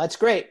 Well, that's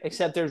great,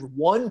 except there's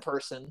one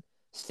person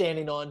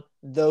standing on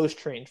those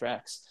train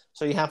tracks.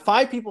 So you have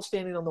 5 people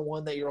standing on the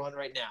one that you're on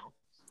right now.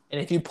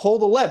 And if you pull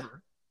the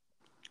lever,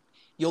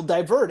 you'll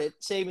divert it,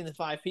 saving the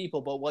 5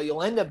 people. But what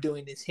you'll end up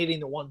doing is hitting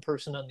the one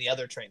person on the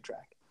other train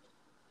track.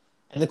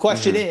 And the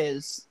question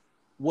is,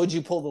 would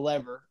you pull the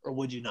lever or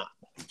would you not?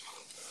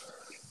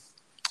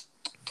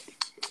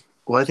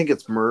 Well, I think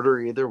it's murder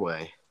either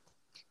way.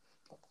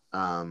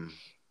 Well,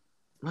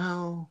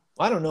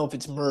 I don't know if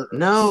it's murder.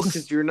 No,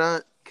 because you're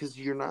not.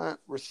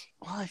 Well,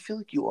 I feel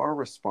like you are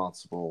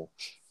responsible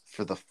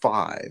for the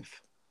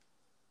 5.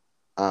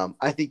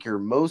 I think you're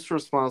most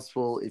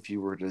responsible if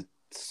you were to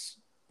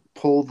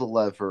pull the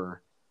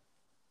lever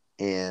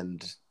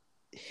and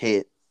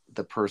hit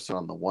the person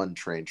on the one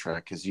train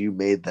track, because you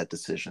made that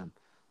decision.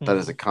 That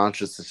is a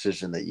conscious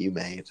decision that you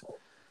made.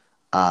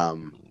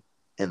 And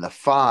the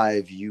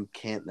 5 you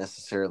can't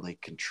necessarily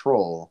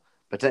control,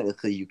 but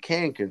technically you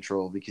can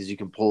control because you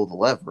can pull the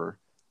lever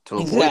to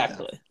avoid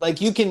them.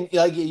 Like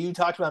you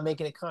talked about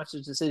making a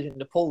conscious decision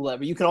to pull the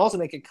lever. You can also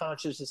make a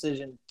conscious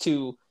decision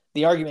to.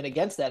 The argument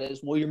against that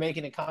is, well, you're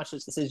making a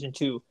conscious decision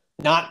to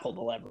not pull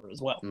the lever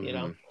as well. You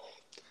know.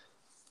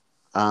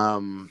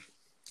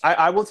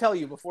 I will tell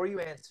you before you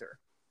answer,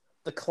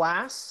 the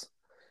class.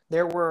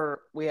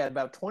 We had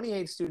about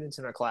 28 students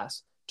in our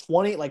class.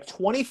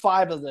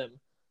 25 of them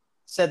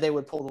said they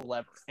would pull the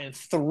lever, and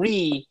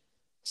 3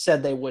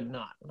 said they would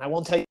not. And I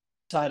won't tell you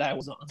what side I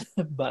was on,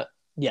 but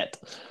yet.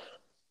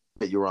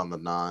 But you were on the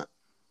not.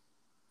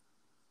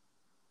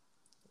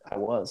 I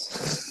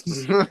was.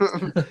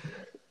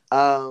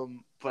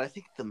 But I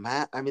think the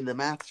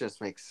math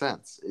just makes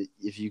sense.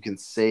 If you can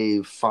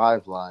save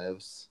 5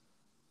 lives,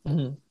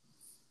 or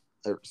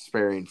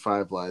sparing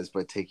 5 lives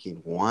by taking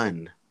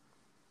 1.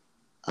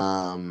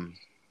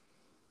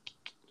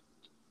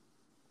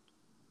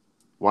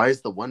 Why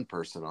is the one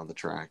person on the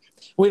track?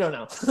 We don't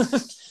know.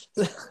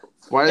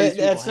 Why are these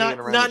people it's hanging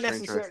around the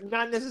train tracks?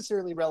 Not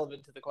necessarily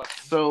relevant to the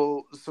question.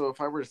 So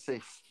if I were to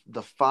say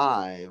the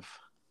 5,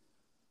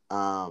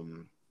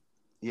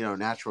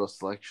 natural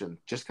selection,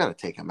 just got to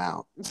take them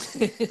out.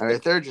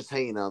 If they're just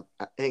hanging out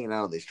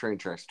on these train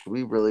tracks, do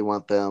we really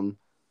want them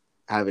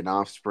having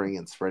offspring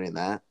and spreading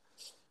that?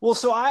 Well,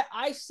 so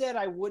I said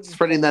I wouldn't.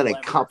 Spreading that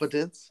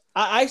incompetence?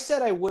 I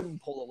said I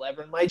wouldn't pull the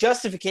lever. And my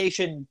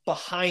justification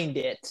behind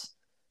it,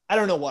 I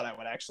don't know what I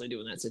would actually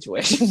do in that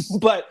situation.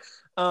 But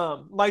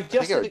my justification...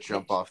 I think I would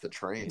jump off the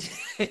train.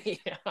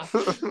 Yeah.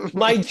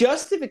 My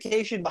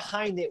justification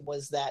behind it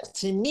was that,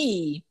 to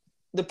me,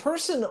 the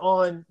person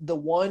on the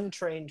one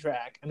train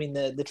track,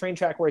 the train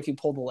track where if you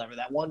pull the lever,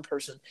 that one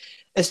person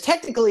is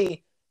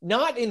technically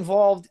not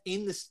involved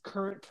in this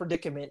current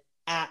predicament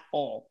at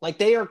all. Like,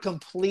 they are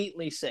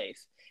completely safe.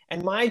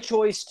 And my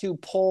choice to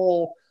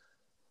pull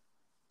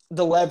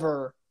the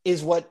lever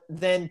is what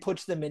then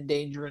puts them in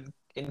danger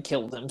and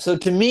kill them. So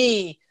to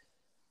me,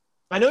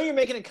 I know you're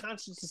making a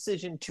conscious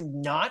decision to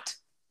not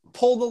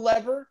pull the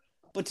lever,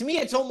 but to me,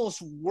 it's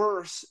almost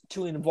worse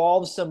to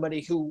involve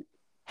somebody who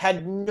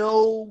had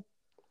no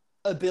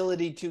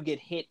ability to get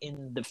hit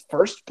in the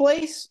first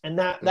place. And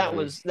that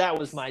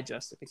was my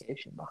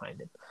justification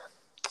behind it.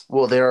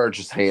 Well, they are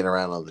just hanging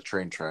around on the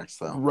train tracks,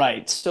 though.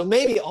 Right. So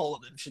maybe all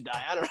of them should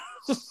die. I don't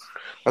know.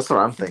 That's what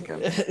I'm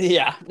thinking.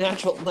 Yeah,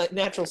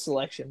 natural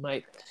selection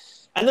might.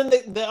 And then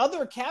the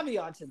other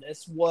caveat to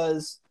this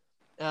was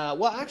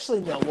Well,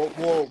 actually, no.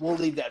 We'll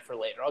leave that for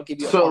later. I'll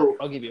give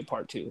you a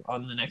part two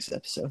on the next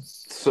episode.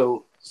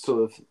 So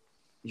if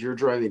you're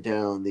driving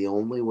down, the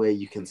only way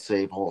you can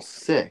save all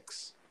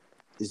 6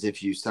 is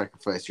if you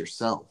sacrifice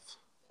yourself.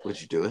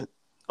 Would you do it?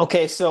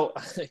 Okay, so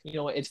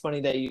it's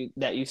funny that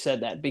you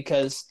said that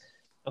because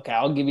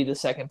I'll give you the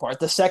second part.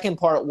 The second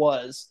part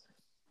was,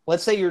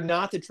 let's say you're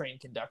not the train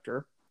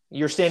conductor.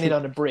 You're standing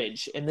on a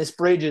bridge, and this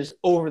bridge is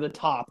over the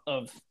top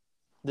of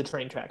the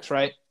train tracks,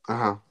 right?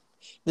 Uh-huh.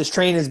 This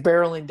train is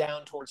barreling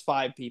down towards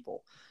 5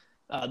 people.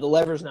 The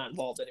lever's not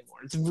involved anymore.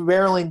 It's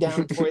barreling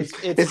down towards.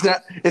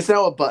 It's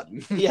now a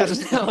button. Yeah,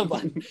 it's now a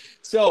button.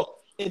 So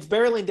it's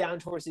barreling down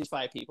towards these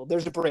 5 people.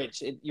 There's a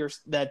bridge.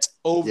 That's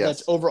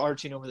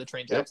overarching over the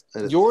train tracks.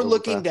 Yep, you're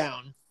looking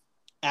down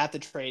at the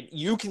train.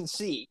 You can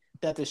see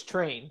that this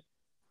train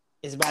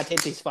is about to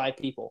hit these 5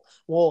 people.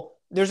 Well,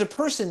 there's a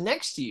person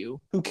next to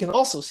you who can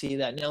also see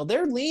that. Now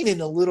they're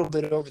leaning a little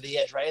bit over the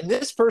edge, right? And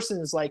this person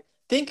is like,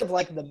 think of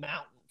like the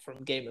mountain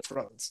from Game of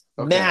Thrones.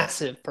 Okay.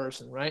 Massive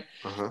person, right?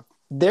 Uh-huh.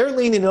 They're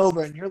leaning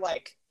over, and you're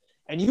like,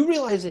 and you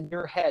realize in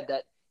your head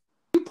that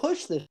you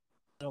push this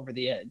over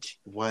the edge.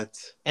 What?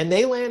 And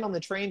they land on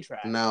the train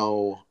track.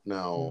 No.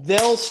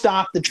 They'll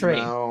stop the train.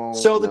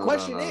 The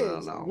question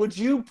is, no. Would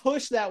you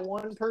push that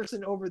one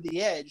person over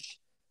the edge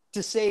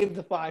to save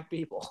the 5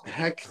 people?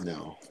 Heck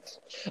no.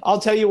 I'll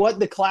tell you what,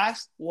 the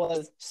class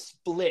was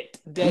split.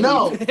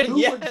 No. Who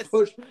yes. would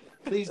push?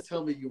 Please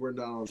tell me you were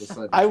not on the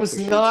side. I was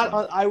not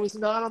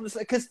on the side,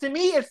 because to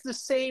me it's the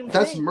same thing.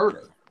 That's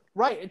murder.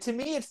 Right. To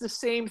me it's the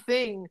same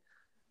thing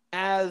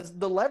as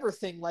the lever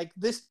thing. Like,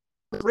 this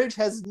bridge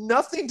has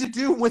nothing to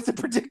do with the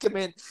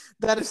predicament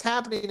that is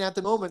happening at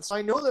the moment. So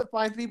I know that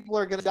 5 people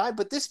are going to die,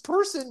 but this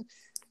person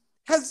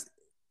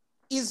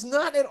is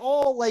not at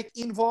all like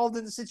involved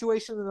in the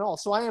situation at all.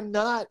 So I am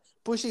not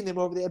pushing them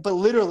over the edge. But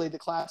literally the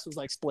class was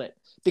like split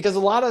because a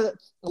lot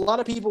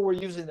of people were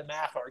using the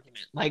math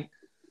argument. Like,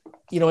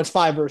 it's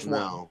 5 versus 1.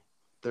 No,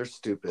 they're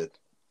stupid.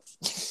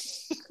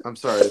 I'm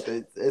sorry.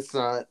 It's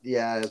not.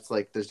 Yeah, it's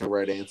like there's no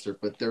right answer,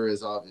 but there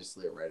is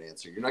obviously a right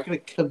answer. You're not going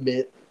to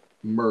commit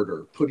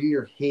murder, putting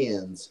your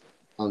hands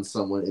on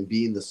someone and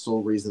being the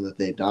sole reason that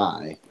they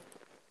die,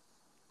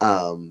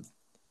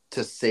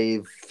 to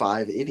save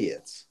 5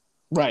 idiots.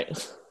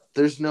 Right.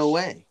 There's no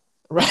way.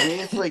 Right. I mean,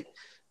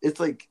 it's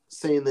like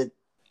saying that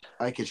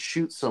I could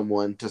shoot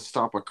someone to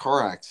stop a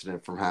car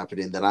accident from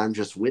happening that I'm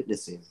just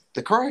witnessing.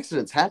 The car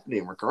accident's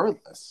happening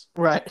regardless.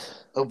 Right.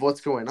 Of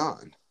what's going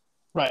on.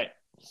 Right.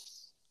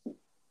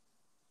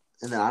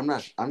 And then I'm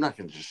not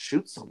going to just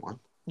shoot someone.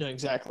 No,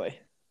 exactly.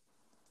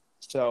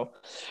 So,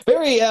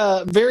 very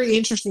very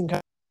interesting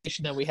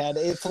conversation that we had.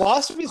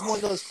 Philosophy is one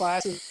of those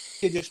classes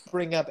you could just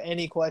bring up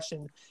any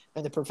question,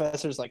 and the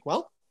professor's like,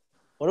 "Well,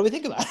 what do we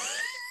think about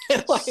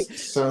it?"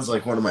 Sounds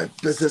like one of my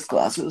business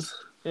classes.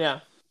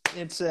 Yeah,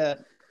 it's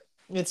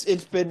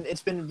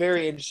been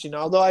very interesting.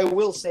 Although I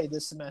will say,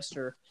 this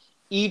semester,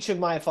 each of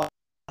my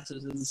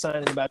classes is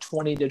assigning about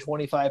 20 to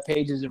 25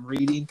 pages of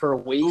reading per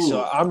week. Ooh,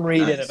 so I'm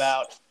reading nice.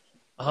 about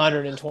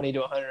 120 to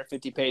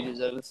 150 pages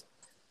of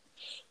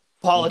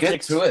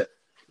politics. Get to it.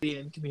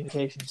 And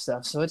communication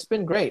stuff. So it's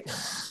been great.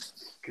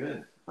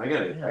 Good. I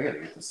gotta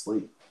get to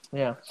sleep.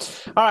 Yeah.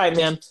 All right,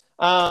 man.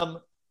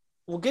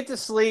 We'll get to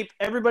sleep.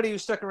 Everybody who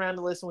stuck around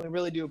to listen, we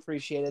really do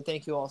appreciate it.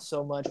 Thank you all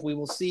so much. We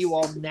will see you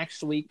all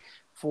next week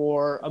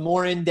for a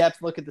more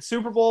in-depth look at the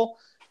Super Bowl.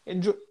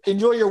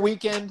 Enjoy your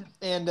weekend,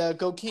 and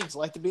go Kings.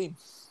 Like the beam.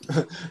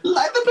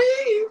 Like the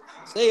beam.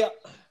 See ya.